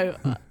 no,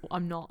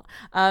 I'm not.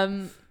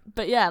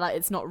 But yeah, like,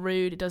 it's not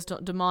rude. It does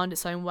not demand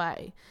its own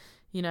way.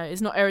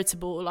 It's not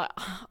irritable. Like,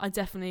 I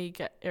definitely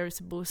get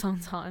irritable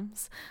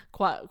sometimes,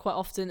 quite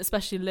often,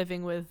 especially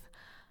living with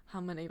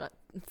how many, like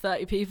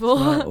 30 people.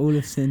 So all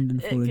have sinned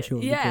and fallen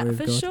short of the glory of God.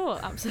 Yeah, for sure,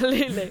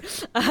 absolutely.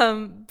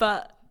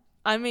 But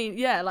I mean,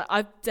 yeah, like,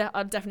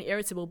 I'm definitely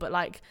irritable, but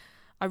like,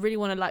 I really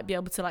want to like be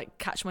able to like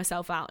catch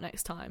myself out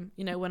next time,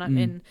 when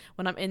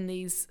I'm in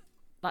these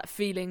like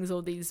feelings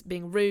or these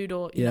being rude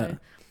or you know,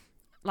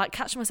 like,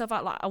 catch myself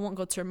out. Like, I want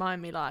God to remind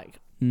me, like,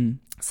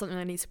 something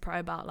I need to pray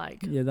about.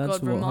 Like, that's God,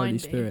 what remind Holy me.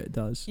 Spirit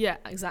does. Yeah,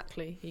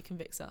 exactly. He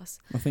convicts us.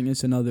 I think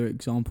it's another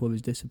example of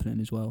His discipline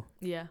as well.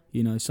 Yeah.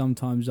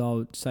 Sometimes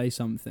I'll say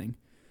something,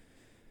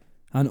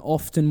 and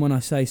often when I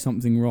say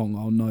something wrong,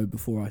 I'll know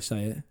before I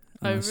say it.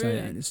 And I say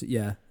it, and it's,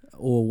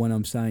 or when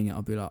I'm saying it,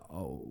 I'll be like,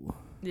 oh,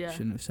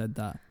 shouldn't have said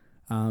that.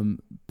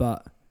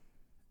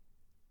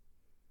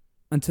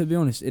 And to be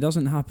honest, it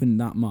doesn't happen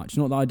that much.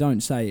 Not that I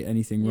don't say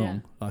anything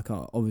wrong, like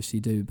I obviously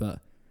do, but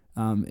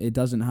it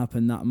doesn't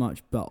happen that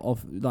much. But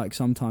like,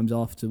 sometimes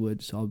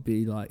afterwards, I'll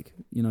be like,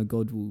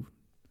 God will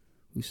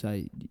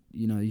say,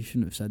 you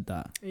shouldn't have said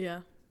that.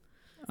 Yeah.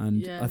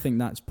 And I think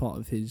that's part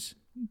of His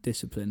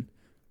discipline.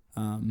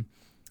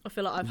 I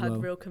feel like I've as had well.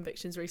 real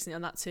convictions recently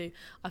on that too.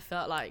 I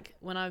felt like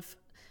I'm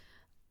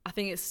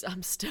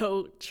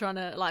still trying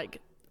to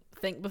like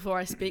think before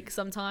I speak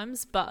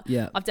sometimes, but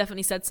Yeah. I've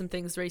definitely said some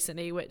things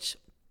recently which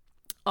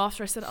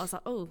after I said it I was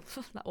like, oh,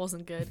 that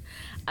wasn't good.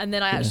 And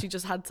then I actually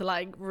just had to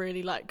like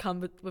really like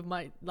come with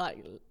my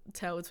like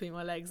tail between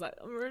my legs like,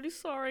 I'm really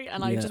sorry.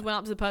 And I just went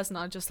up to the person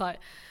and I just like,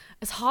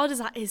 as hard as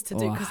that is to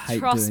do, I because hate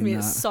trust doing me, that.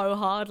 it's so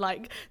hard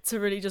like to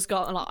really just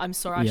go and like, I'm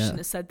sorry, I Yeah. shouldn't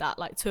have said that.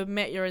 Like to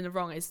admit you're in the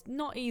wrong is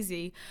not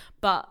easy,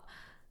 but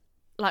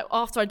like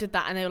after I did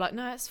that and they were like,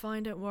 no, it's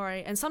fine, don't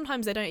worry. And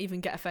sometimes they don't even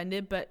get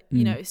offended, but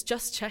you know, it's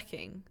just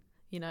checking,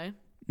 you know.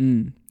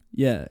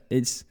 Yeah,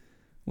 it's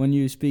when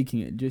you were speaking,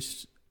 it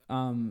just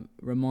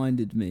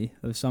reminded me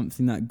of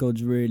something that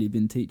God's really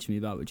been teaching me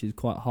about, which is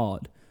quite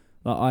hard.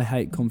 Like I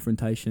hate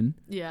confrontation.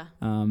 Yeah.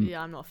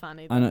 Yeah, I'm not a fan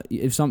either. And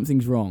if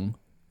something's wrong,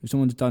 if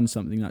someone's done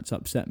something that's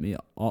upset me,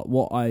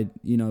 what I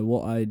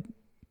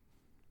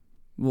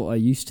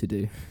used to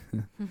do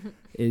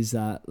is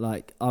that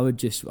like I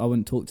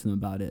wouldn't talk to them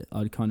about it.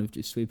 I'd kind of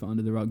just sweep it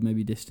under the rug,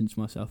 maybe distance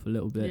myself a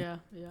little bit.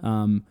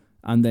 Yeah.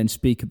 And then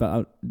speak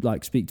to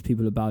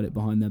people about it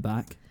behind their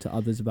back, to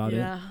others about it.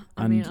 Yeah,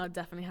 I mean, I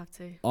definitely have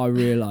to. I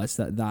realised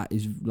that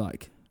is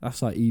like,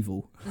 that's like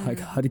evil. Like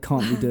I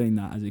can't be doing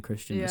that as a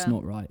Christian. Yeah. It's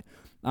not right.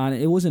 And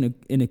it wasn't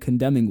in a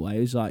condemning way.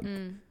 It was like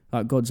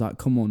God's like,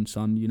 come on,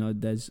 son. You know,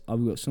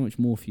 I've got so much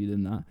more for you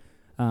than that.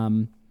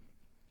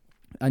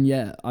 And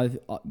yeah,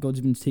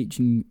 God's been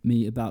teaching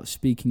me about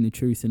speaking the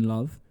truth in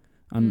love,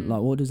 and like,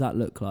 what does that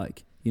look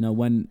like? You know,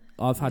 when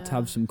I've had to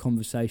have some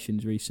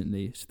conversations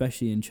recently,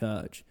 especially in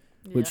church,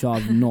 which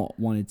I've not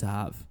wanted to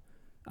have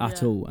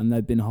at all, and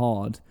they've been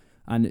hard.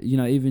 And you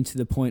know, even to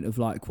the point of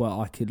like where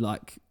I could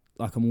like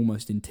I'm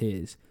almost in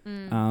tears.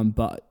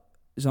 But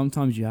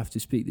sometimes you have to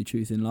speak the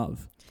truth in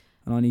love,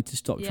 and I need to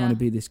stop trying to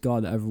be this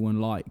guy that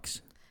everyone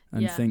likes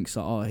and thinks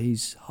like, oh,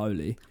 he's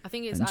holy. I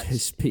think it's and actually,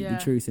 just speak the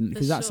truth, and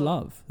because that's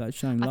love. That's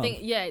showing love. I think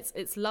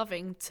it's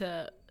loving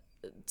to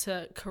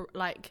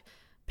like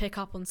pick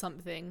up on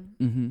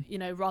something, you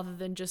know, rather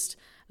than just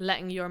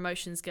letting your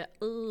emotions get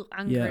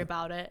angry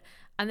about it,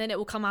 and then it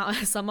will come out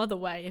some other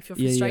way if you're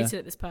frustrated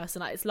at this person.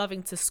 Like it's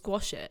loving to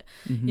squash it.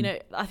 You know,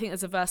 I think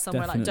there's a verse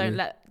somewhere like,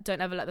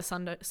 don't ever let the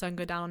sun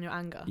go down on your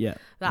anger.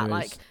 That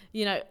like,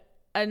 you know,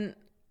 and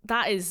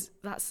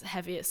that's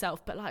heavy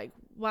itself, but like,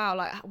 wow,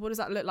 like what does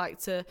that look like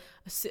to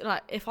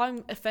like if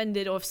I'm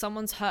offended or if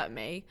someone's hurt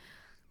me,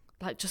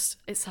 like just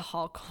it's a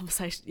hard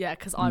conversation,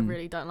 because I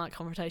really don't like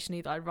confrontation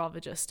either. I'd rather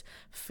just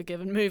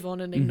forgive and move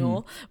on and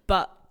ignore.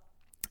 But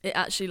it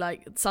actually,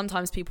 like,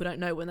 sometimes people don't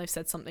know when they've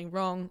said something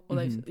wrong, or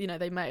they've, you know,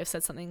 they may have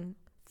said something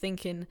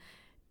thinking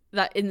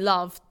that in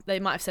love, they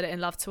might have said it in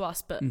love to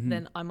us, but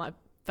then I might have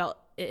felt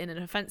it in an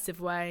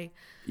offensive way.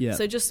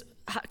 So just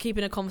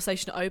keeping a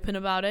conversation open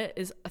about it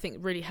is, I think, a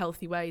really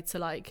healthy way to,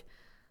 like,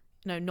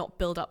 you know, not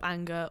build up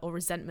anger or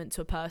resentment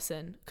to a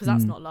person, because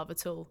that's not love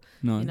at all.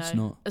 No, you know? It's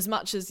not. As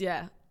much as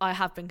I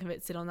have been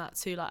convicted on that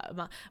too, like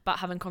about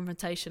having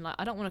confrontation. Like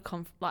I don't want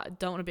to I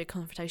don't want to be a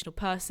confrontational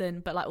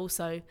person, but like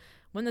also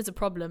when there's a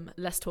problem,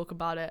 let's talk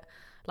about it.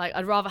 Like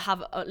I'd rather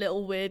have a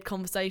little weird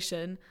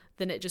conversation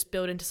than it just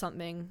build into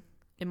something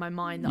in my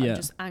mind that I'm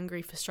just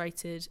angry,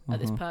 frustrated at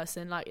this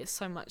person. Like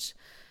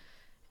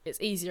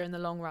it's easier in the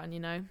long run, you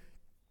know.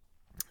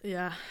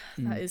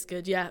 That is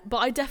good. But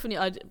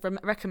I'd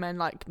recommend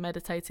like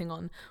meditating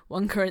on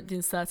 1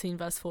 Corinthians 13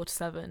 verse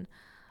 4-7,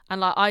 and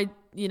like I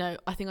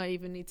think I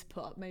even need to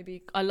put up,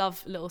 maybe I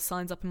love little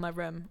signs up in my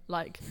room,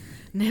 like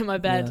near my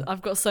bed.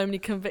 I've got so many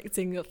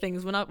convicting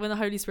things when the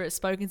Holy Spirit's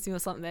spoken to me or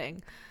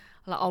something,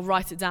 like I'll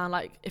write it down,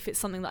 like if it's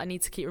something that I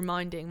need to keep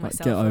reminding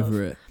myself get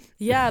over it.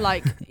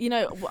 Like, you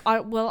know,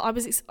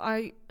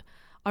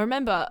 I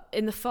remember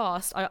in the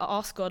fast, I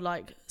asked God,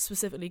 like,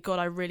 specifically, God,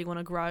 I really want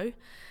to grow.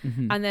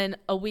 And then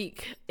a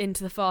week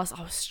into the fast,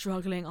 I was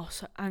struggling. I was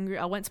so angry.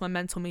 I went to my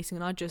mentor meeting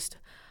and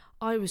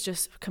I was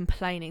just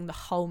complaining the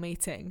whole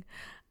meeting.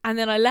 And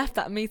then I left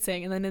that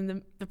meeting, and then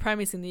in the prayer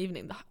meeting in the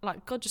evening,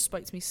 like God just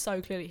spoke to me so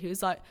clearly. He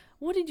was like,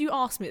 what did you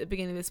ask me at the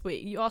beginning of this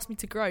week? You asked me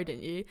to grow,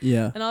 didn't you?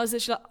 Yeah. And I was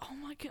literally like, oh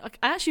my God. Like,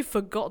 I actually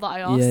forgot that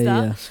I asked that.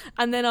 Yeah.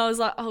 And then I was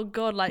like, oh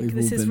God, like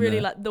this is really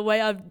like the way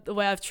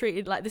I've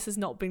treated, like this has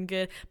not been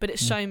good, but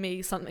it's shown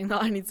me something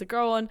that I need to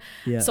grow on.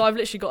 Yeah. So I've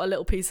literally got a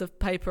little piece of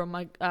paper on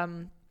my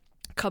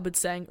cupboard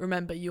saying,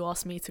 remember, you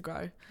asked me to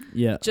grow.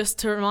 Yeah. Just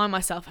to remind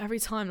myself every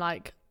time,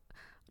 like,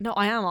 no,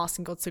 I am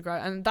asking God to grow.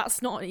 And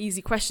that's not an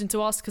easy question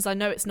to ask, because I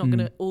know it's not going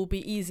to all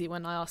be easy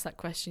when I ask that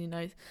question, you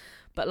know.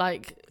 But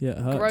like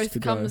growth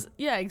comes,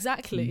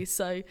 exactly.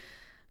 So,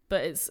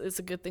 but it's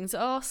a good thing to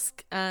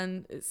ask,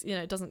 and it's, you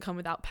know, it doesn't come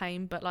without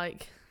pain, but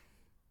like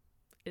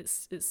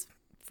it's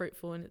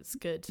fruitful and it's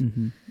good,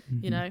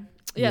 you know.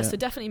 So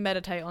definitely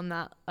meditate on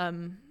that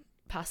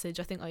passage.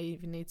 I think I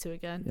even need to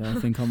again. I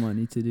think I might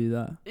need to do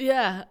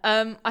that.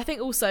 I think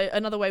also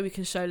another way we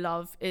can show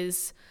love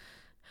is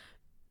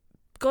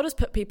God has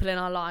put people in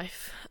our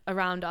life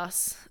around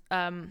us,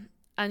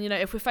 and you know,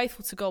 if we're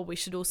faithful to God, we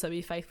should also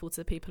be faithful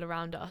to the people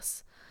around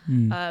us.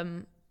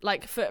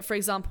 Like for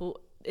example,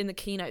 in the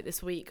keynote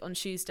this week on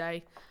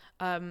Tuesday,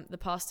 the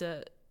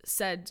pastor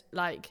said,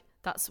 like,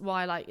 that's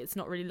why, like, it's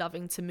not really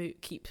loving to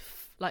keep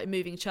like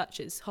moving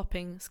churches,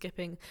 hopping,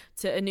 skipping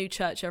to a new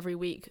church every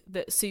week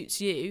that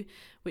suits you,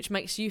 which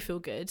makes you feel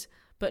good.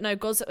 But no,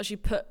 God's actually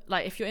put,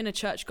 like, if you're in a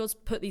church, God's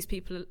put these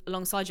people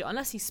alongside you,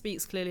 unless he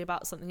speaks clearly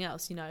about something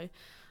else, you know.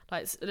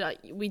 Like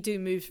we do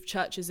move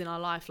churches in our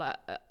life. Like,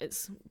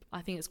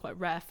 I think it's quite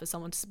rare for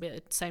someone to be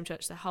at the same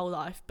church their whole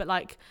life. But,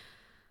 like,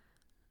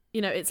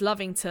 you know, it's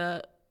loving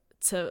to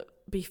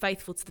be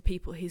faithful to the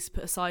people he's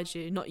put aside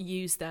you, not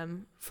use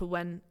them for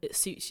when it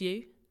suits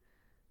you,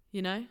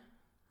 you know?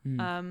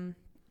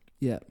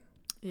 Yeah, I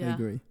Yeah.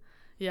 agree.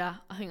 Yeah,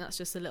 I think that's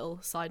just a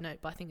little side note,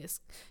 but I think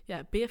it's,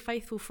 be a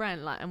faithful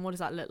friend. Like, and what does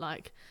that look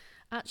like?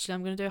 Actually,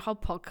 I'm going to do a whole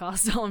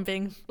podcast on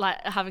being,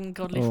 like, having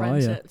godly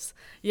friendships.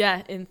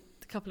 Yeah, in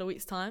a couple of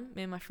weeks' time,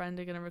 me and my friend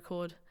are going to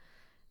record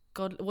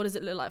what does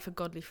it look like for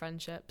godly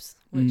friendships,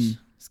 which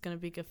is going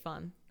to be good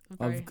fun.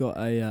 I've got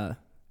a,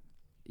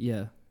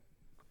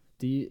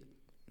 do you,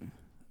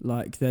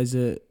 like,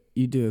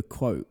 you do a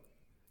quote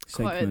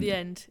segment. Quote at the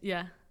end,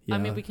 yeah. Yeah. I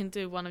mean, we can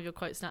do one of your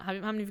quotes now. How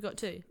many have you got?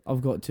 2?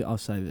 I've got 2. I'll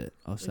save it.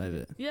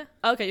 Yeah.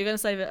 Okay, you're going to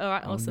save it. All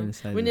right, I'm awesome.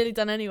 We're nearly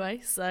done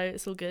anyway, so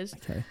it's all good.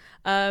 Okay.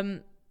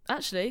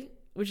 Actually,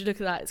 would you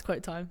look at that? It's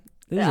quote time.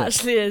 Is it it?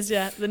 actually is,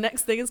 yeah. The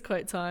next thing is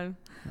quote time.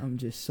 I'm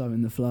just so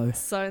in the flow.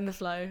 So in the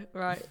flow,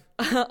 right.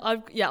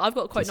 I've got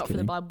a quote Just not kidding. from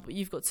the Bible, but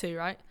you've got 2,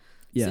 right?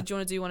 Yeah. So do you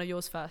want to do one of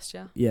yours first,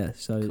 yeah? Yeah,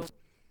 so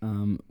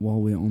Cool. While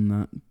we're on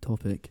that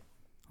topic,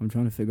 I'm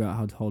trying to figure out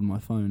how to hold my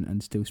phone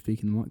and still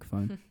speak in the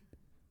microphone.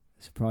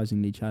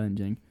 Surprisingly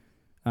challenging.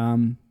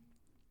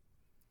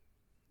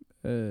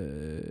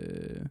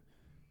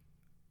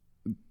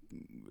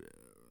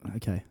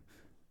 Okay,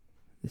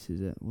 this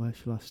is it. Where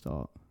shall I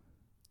start?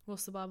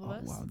 What's the Bible Oh,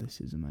 verse? wow, this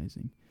is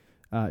amazing.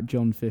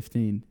 John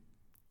 15.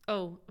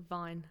 Oh,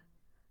 vine.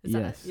 Is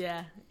Yes. that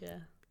it? Yeah.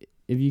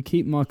 If you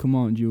keep my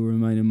commands, you will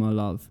remain in my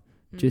love,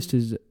 just Mm.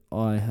 as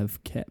I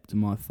have kept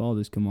my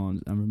Father's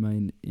commands and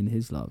remain in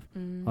his love.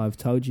 I have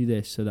told you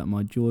this so that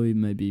my joy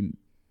may be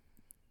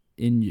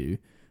in you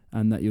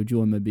and that your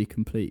joy may be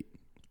complete.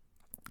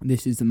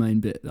 This is the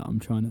main bit that I'm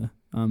trying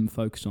to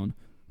focus on.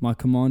 My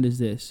command is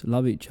this: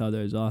 love each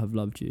other as I have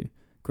loved you.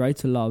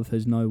 Greater love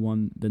has no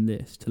one than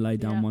this, to lay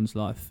down one's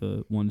life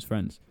for one's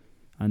friends.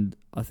 And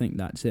I think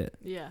that's it.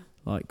 Yeah.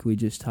 Like, we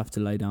just have to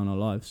lay down our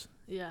lives.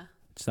 Yeah.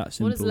 It's that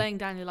simple. What does laying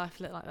down your life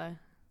look like, though?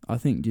 I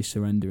think just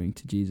surrendering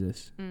to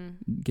Jesus,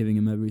 giving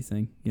him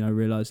everything, you know,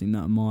 realising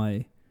that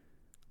my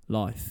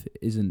life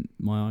isn't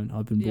my own.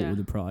 I've been bought with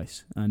a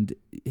price, and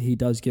he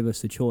does give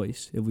us the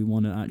choice if we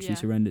want to actually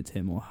surrender to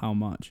him or how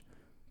much.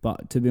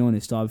 But to be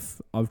honest,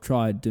 I've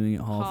tried doing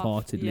it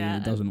half-heartedly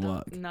and it doesn't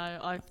work. No,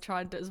 I've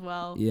tried it as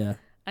well. Yeah.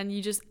 And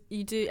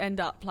you do end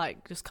up,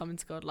 like, just coming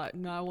to God like,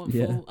 no, I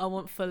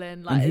want full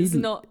in. Like, and it's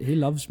not. He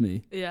loves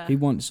me. Yeah. He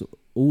wants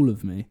all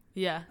of me.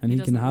 Yeah. And he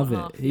can have it.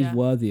 Half, He's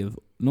worthy of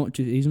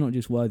he's not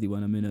just worthy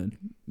when I'm in a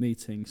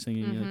meeting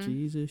singing,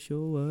 Jesus,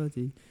 you're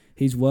worthy.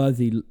 He's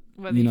worthy,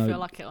 whether you feel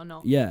like it or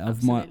not. Yeah,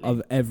 Absolutely.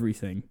 of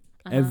everything.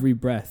 Every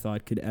breath I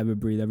could ever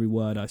breathe, every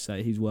word I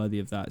say, he's worthy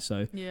of that.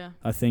 So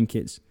I think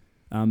it's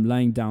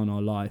laying down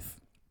our life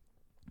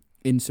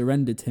in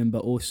surrender to him, but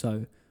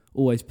also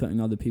always putting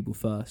other people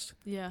first.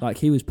 Yeah. Like,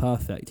 he was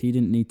perfect. He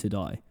didn't need to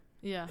die.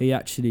 Yeah. He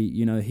actually,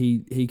 you know,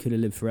 he could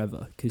have lived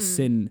forever, because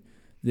sin,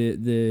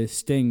 the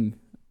sting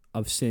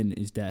of sin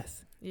is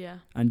death. Yeah.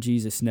 And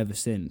Jesus never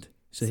sinned.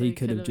 So he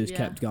could have just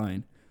kept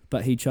going.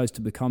 But he chose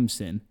to become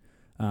sin.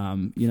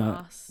 You know,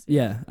 us,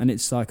 and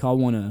it's like, I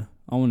want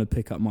to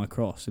pick up my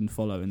cross and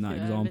follow in that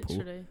example.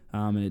 Literally.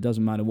 And it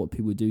doesn't matter what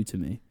people do to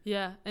me.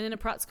 Yeah. And in a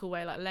practical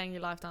way, like laying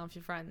your life down for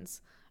your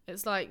friends,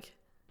 it's like,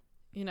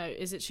 you know,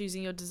 is it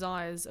choosing your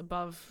desires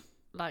above,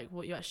 like,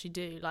 what you actually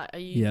do? Like, are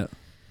you... Yeah.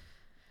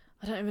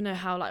 I don't even know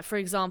how, like, for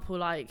example,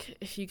 like,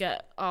 if you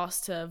get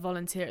asked to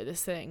volunteer at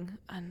this thing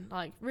and,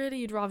 like, really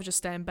you'd rather just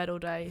stay in bed all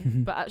day,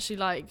 but actually,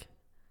 like,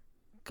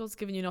 God's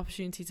given you an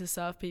opportunity to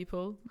serve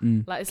people.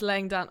 Like, it's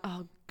laying down,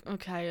 oh,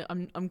 okay,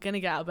 I'm going to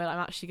get out of bed, I'm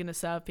actually going to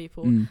serve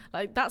people.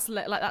 Like, that's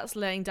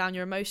laying down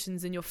your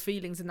emotions and your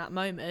feelings in that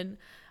moment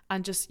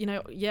and just, you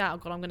know,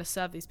 God, I'm going to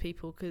serve these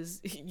people because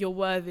you're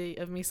worthy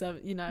of me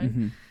serving, you know.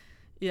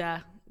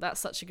 Yeah, that's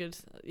such a good,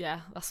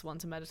 that's one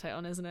to meditate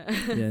on, isn't it?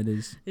 Yeah, it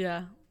is.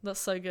 Yeah, that's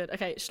so good.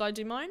 Okay, shall I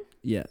do mine?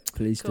 Yeah,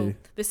 please do.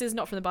 This is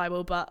not from the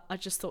Bible, but I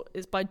just thought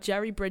it's by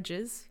Jerry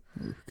Bridges.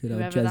 Ooh, good old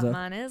Whoever Jezza. that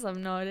man is, I have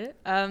no idea.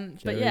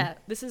 But yeah,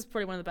 this is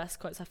probably one of the best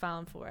quotes I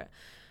found for it.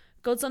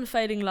 God's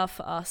unfailing love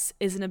for us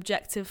is an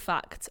objective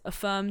fact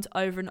affirmed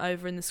over and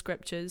over in the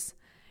scriptures.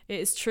 It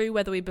is true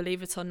whether we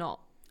believe it or not.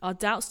 Our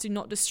doubts do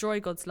not destroy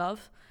God's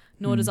love,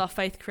 nor does our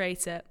faith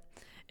create it.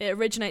 It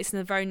originates in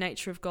the very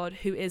nature of God,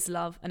 who is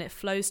love, and it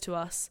flows to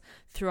us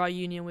through our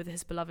union with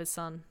his beloved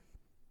Son.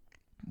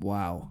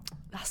 Wow.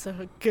 That's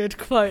a good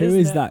quote. Who isn't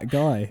is it? that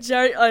guy?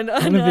 Jerry, I know.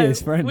 wanna be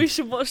his friend. We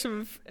should watch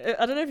him.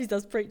 I don't know if he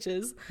does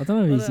preachers. I don't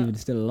know if he's don't- even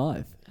still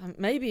alive.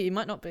 Maybe he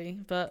might not be,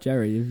 but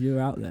Jerry, if you're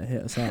out there,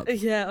 hit us up.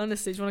 yeah,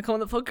 honestly, do you want to come on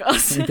the Can we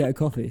podcast? get a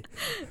coffee?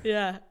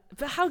 Yeah,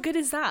 but how good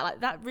is that? Like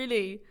that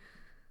really,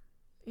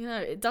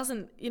 it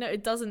doesn't.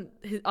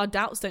 Our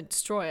doubts don't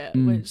destroy it,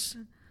 Mm. which,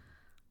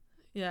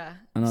 yeah.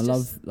 And I it's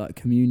love just- like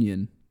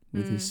communion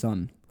with his Mm.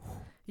 son.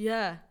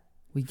 Yeah.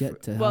 We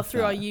get to Well, have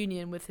through that. our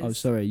union with his. Oh,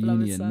 sorry, beloved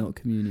union, son. not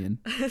communion.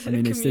 I mean, it's the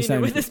communion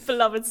same. with his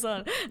beloved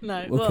son.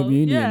 No, Well,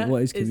 communion. Yeah,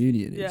 What is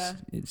communion? yeah.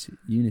 It's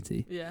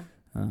unity. Yeah.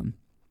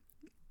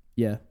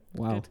 Yeah.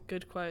 Wow.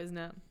 Good quote, isn't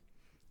it?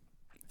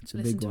 It's a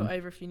Listen big to one. it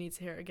over if you need to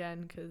hear it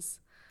again, because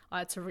I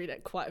had to read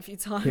it quite a few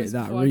times. Hit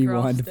that before I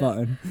rewind grasped it.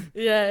 button.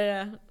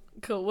 Yeah.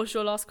 Cool. What's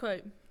your last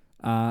quote?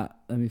 Let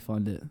me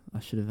find it. I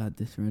should have had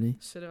this ready.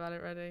 Should have had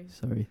it ready.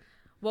 Sorry.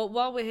 Well,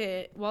 while we're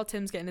here, while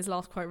Tim's getting his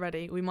last quote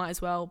ready, we might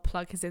as well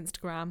plug his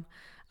Instagram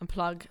and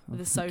plug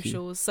the thank you.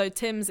 socials. So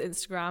Tim's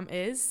Instagram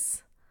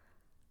is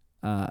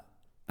At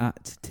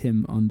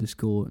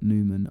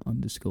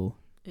Tim_Newman_.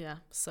 yeah.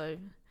 So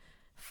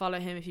follow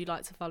him if you'd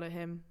like to follow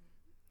him.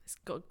 He's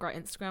got a great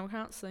Instagram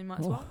account, so you might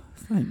as well.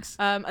 Thanks.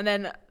 And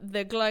then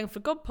the Glowing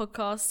for God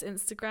podcast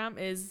Instagram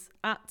is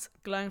at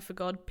Glowing for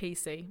God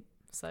PC.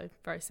 So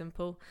very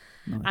simple.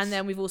 Nice. And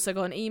then we've also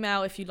got an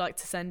email if you'd like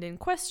to send in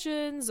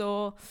questions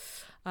or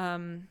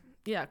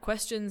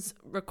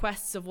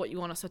requests of what you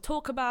want us to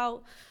talk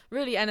about.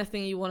 Really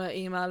anything you want to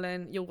email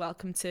in, you're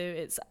welcome to.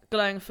 It's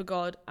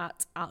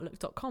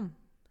glowingforgod@outlook.com.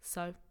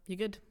 So you're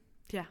good.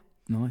 Yeah.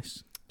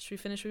 Nice. Should we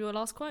finish with your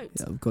last quote?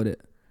 Yeah, I've got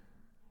it.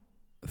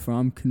 For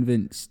I'm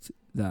convinced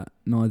that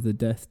neither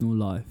death nor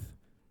life.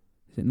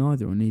 Is it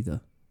neither or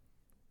neither?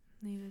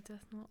 Neither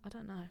death nor... I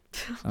don't know.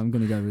 I'm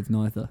going to go with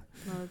neither.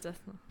 Neither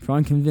death nor... For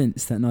I'm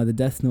convinced that neither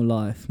death nor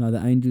life, neither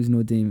angels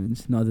nor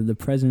demons, neither the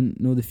present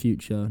nor the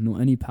future, nor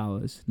any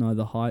powers,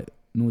 neither height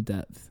nor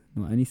depth,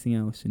 nor anything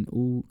else in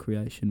all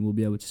creation will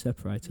be able to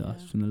separate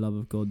us Yeah. from the love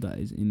of God that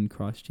is in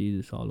Christ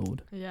Jesus our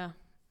Lord. Yeah.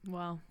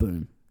 Wow.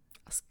 Boom.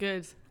 That's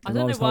good. If I I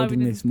don't was know why we holding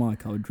didn't this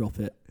mic, I would drop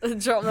it.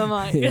 drop the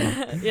mic.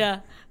 Yeah. Yeah.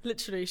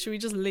 Literally. Should we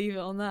just leave it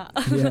on that?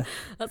 Yeah.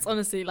 That's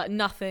honestly like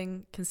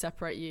nothing can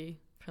separate you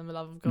from the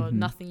love of God. Mhm.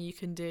 Nothing you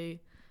can do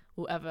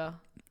will ever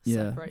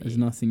Yeah. separate There's you.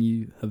 nothing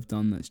you have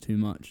done that's too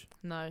much.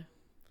 No.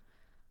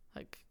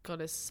 Like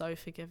God is so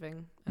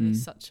forgiving and he's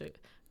Mm. such a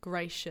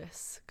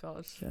gracious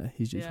God. Yeah.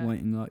 He's just Yeah.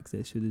 waiting like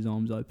this with his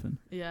arms open.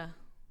 Yeah.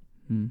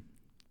 Mm.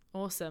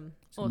 Awesome.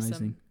 It's Awesome.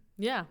 amazing.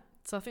 Yeah.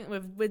 So I think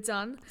we're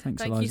done.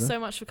 Thanks, Thank Eliza. you so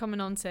much for coming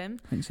on, Tim.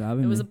 Thanks for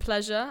having It was me. a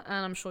pleasure,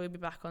 and I'm sure you'll be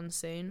back on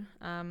soon.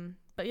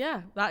 But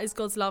yeah, that is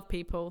God's love,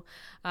 people.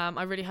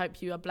 I really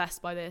hope you are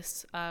blessed by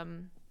this.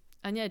 And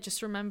yeah,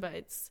 just remember,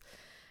 it's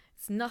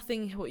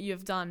nothing what you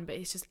have done, but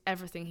it's just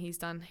everything He's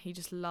done. He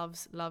just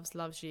loves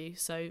you.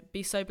 So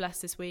be so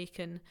blessed this week,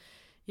 and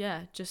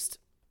yeah, just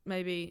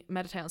maybe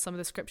meditate on some of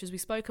the scriptures we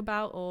spoke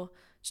about, or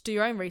just do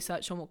your own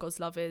research on what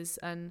God's love is,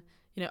 and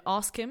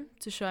ask Him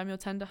to show Him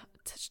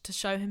to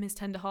show Him His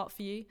tender heart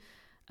for you.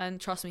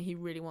 And trust me, He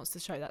really wants to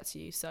show that to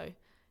you. So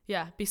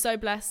yeah, be so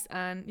blessed,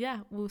 and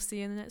yeah, we'll see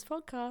you in the next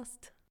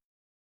podcast.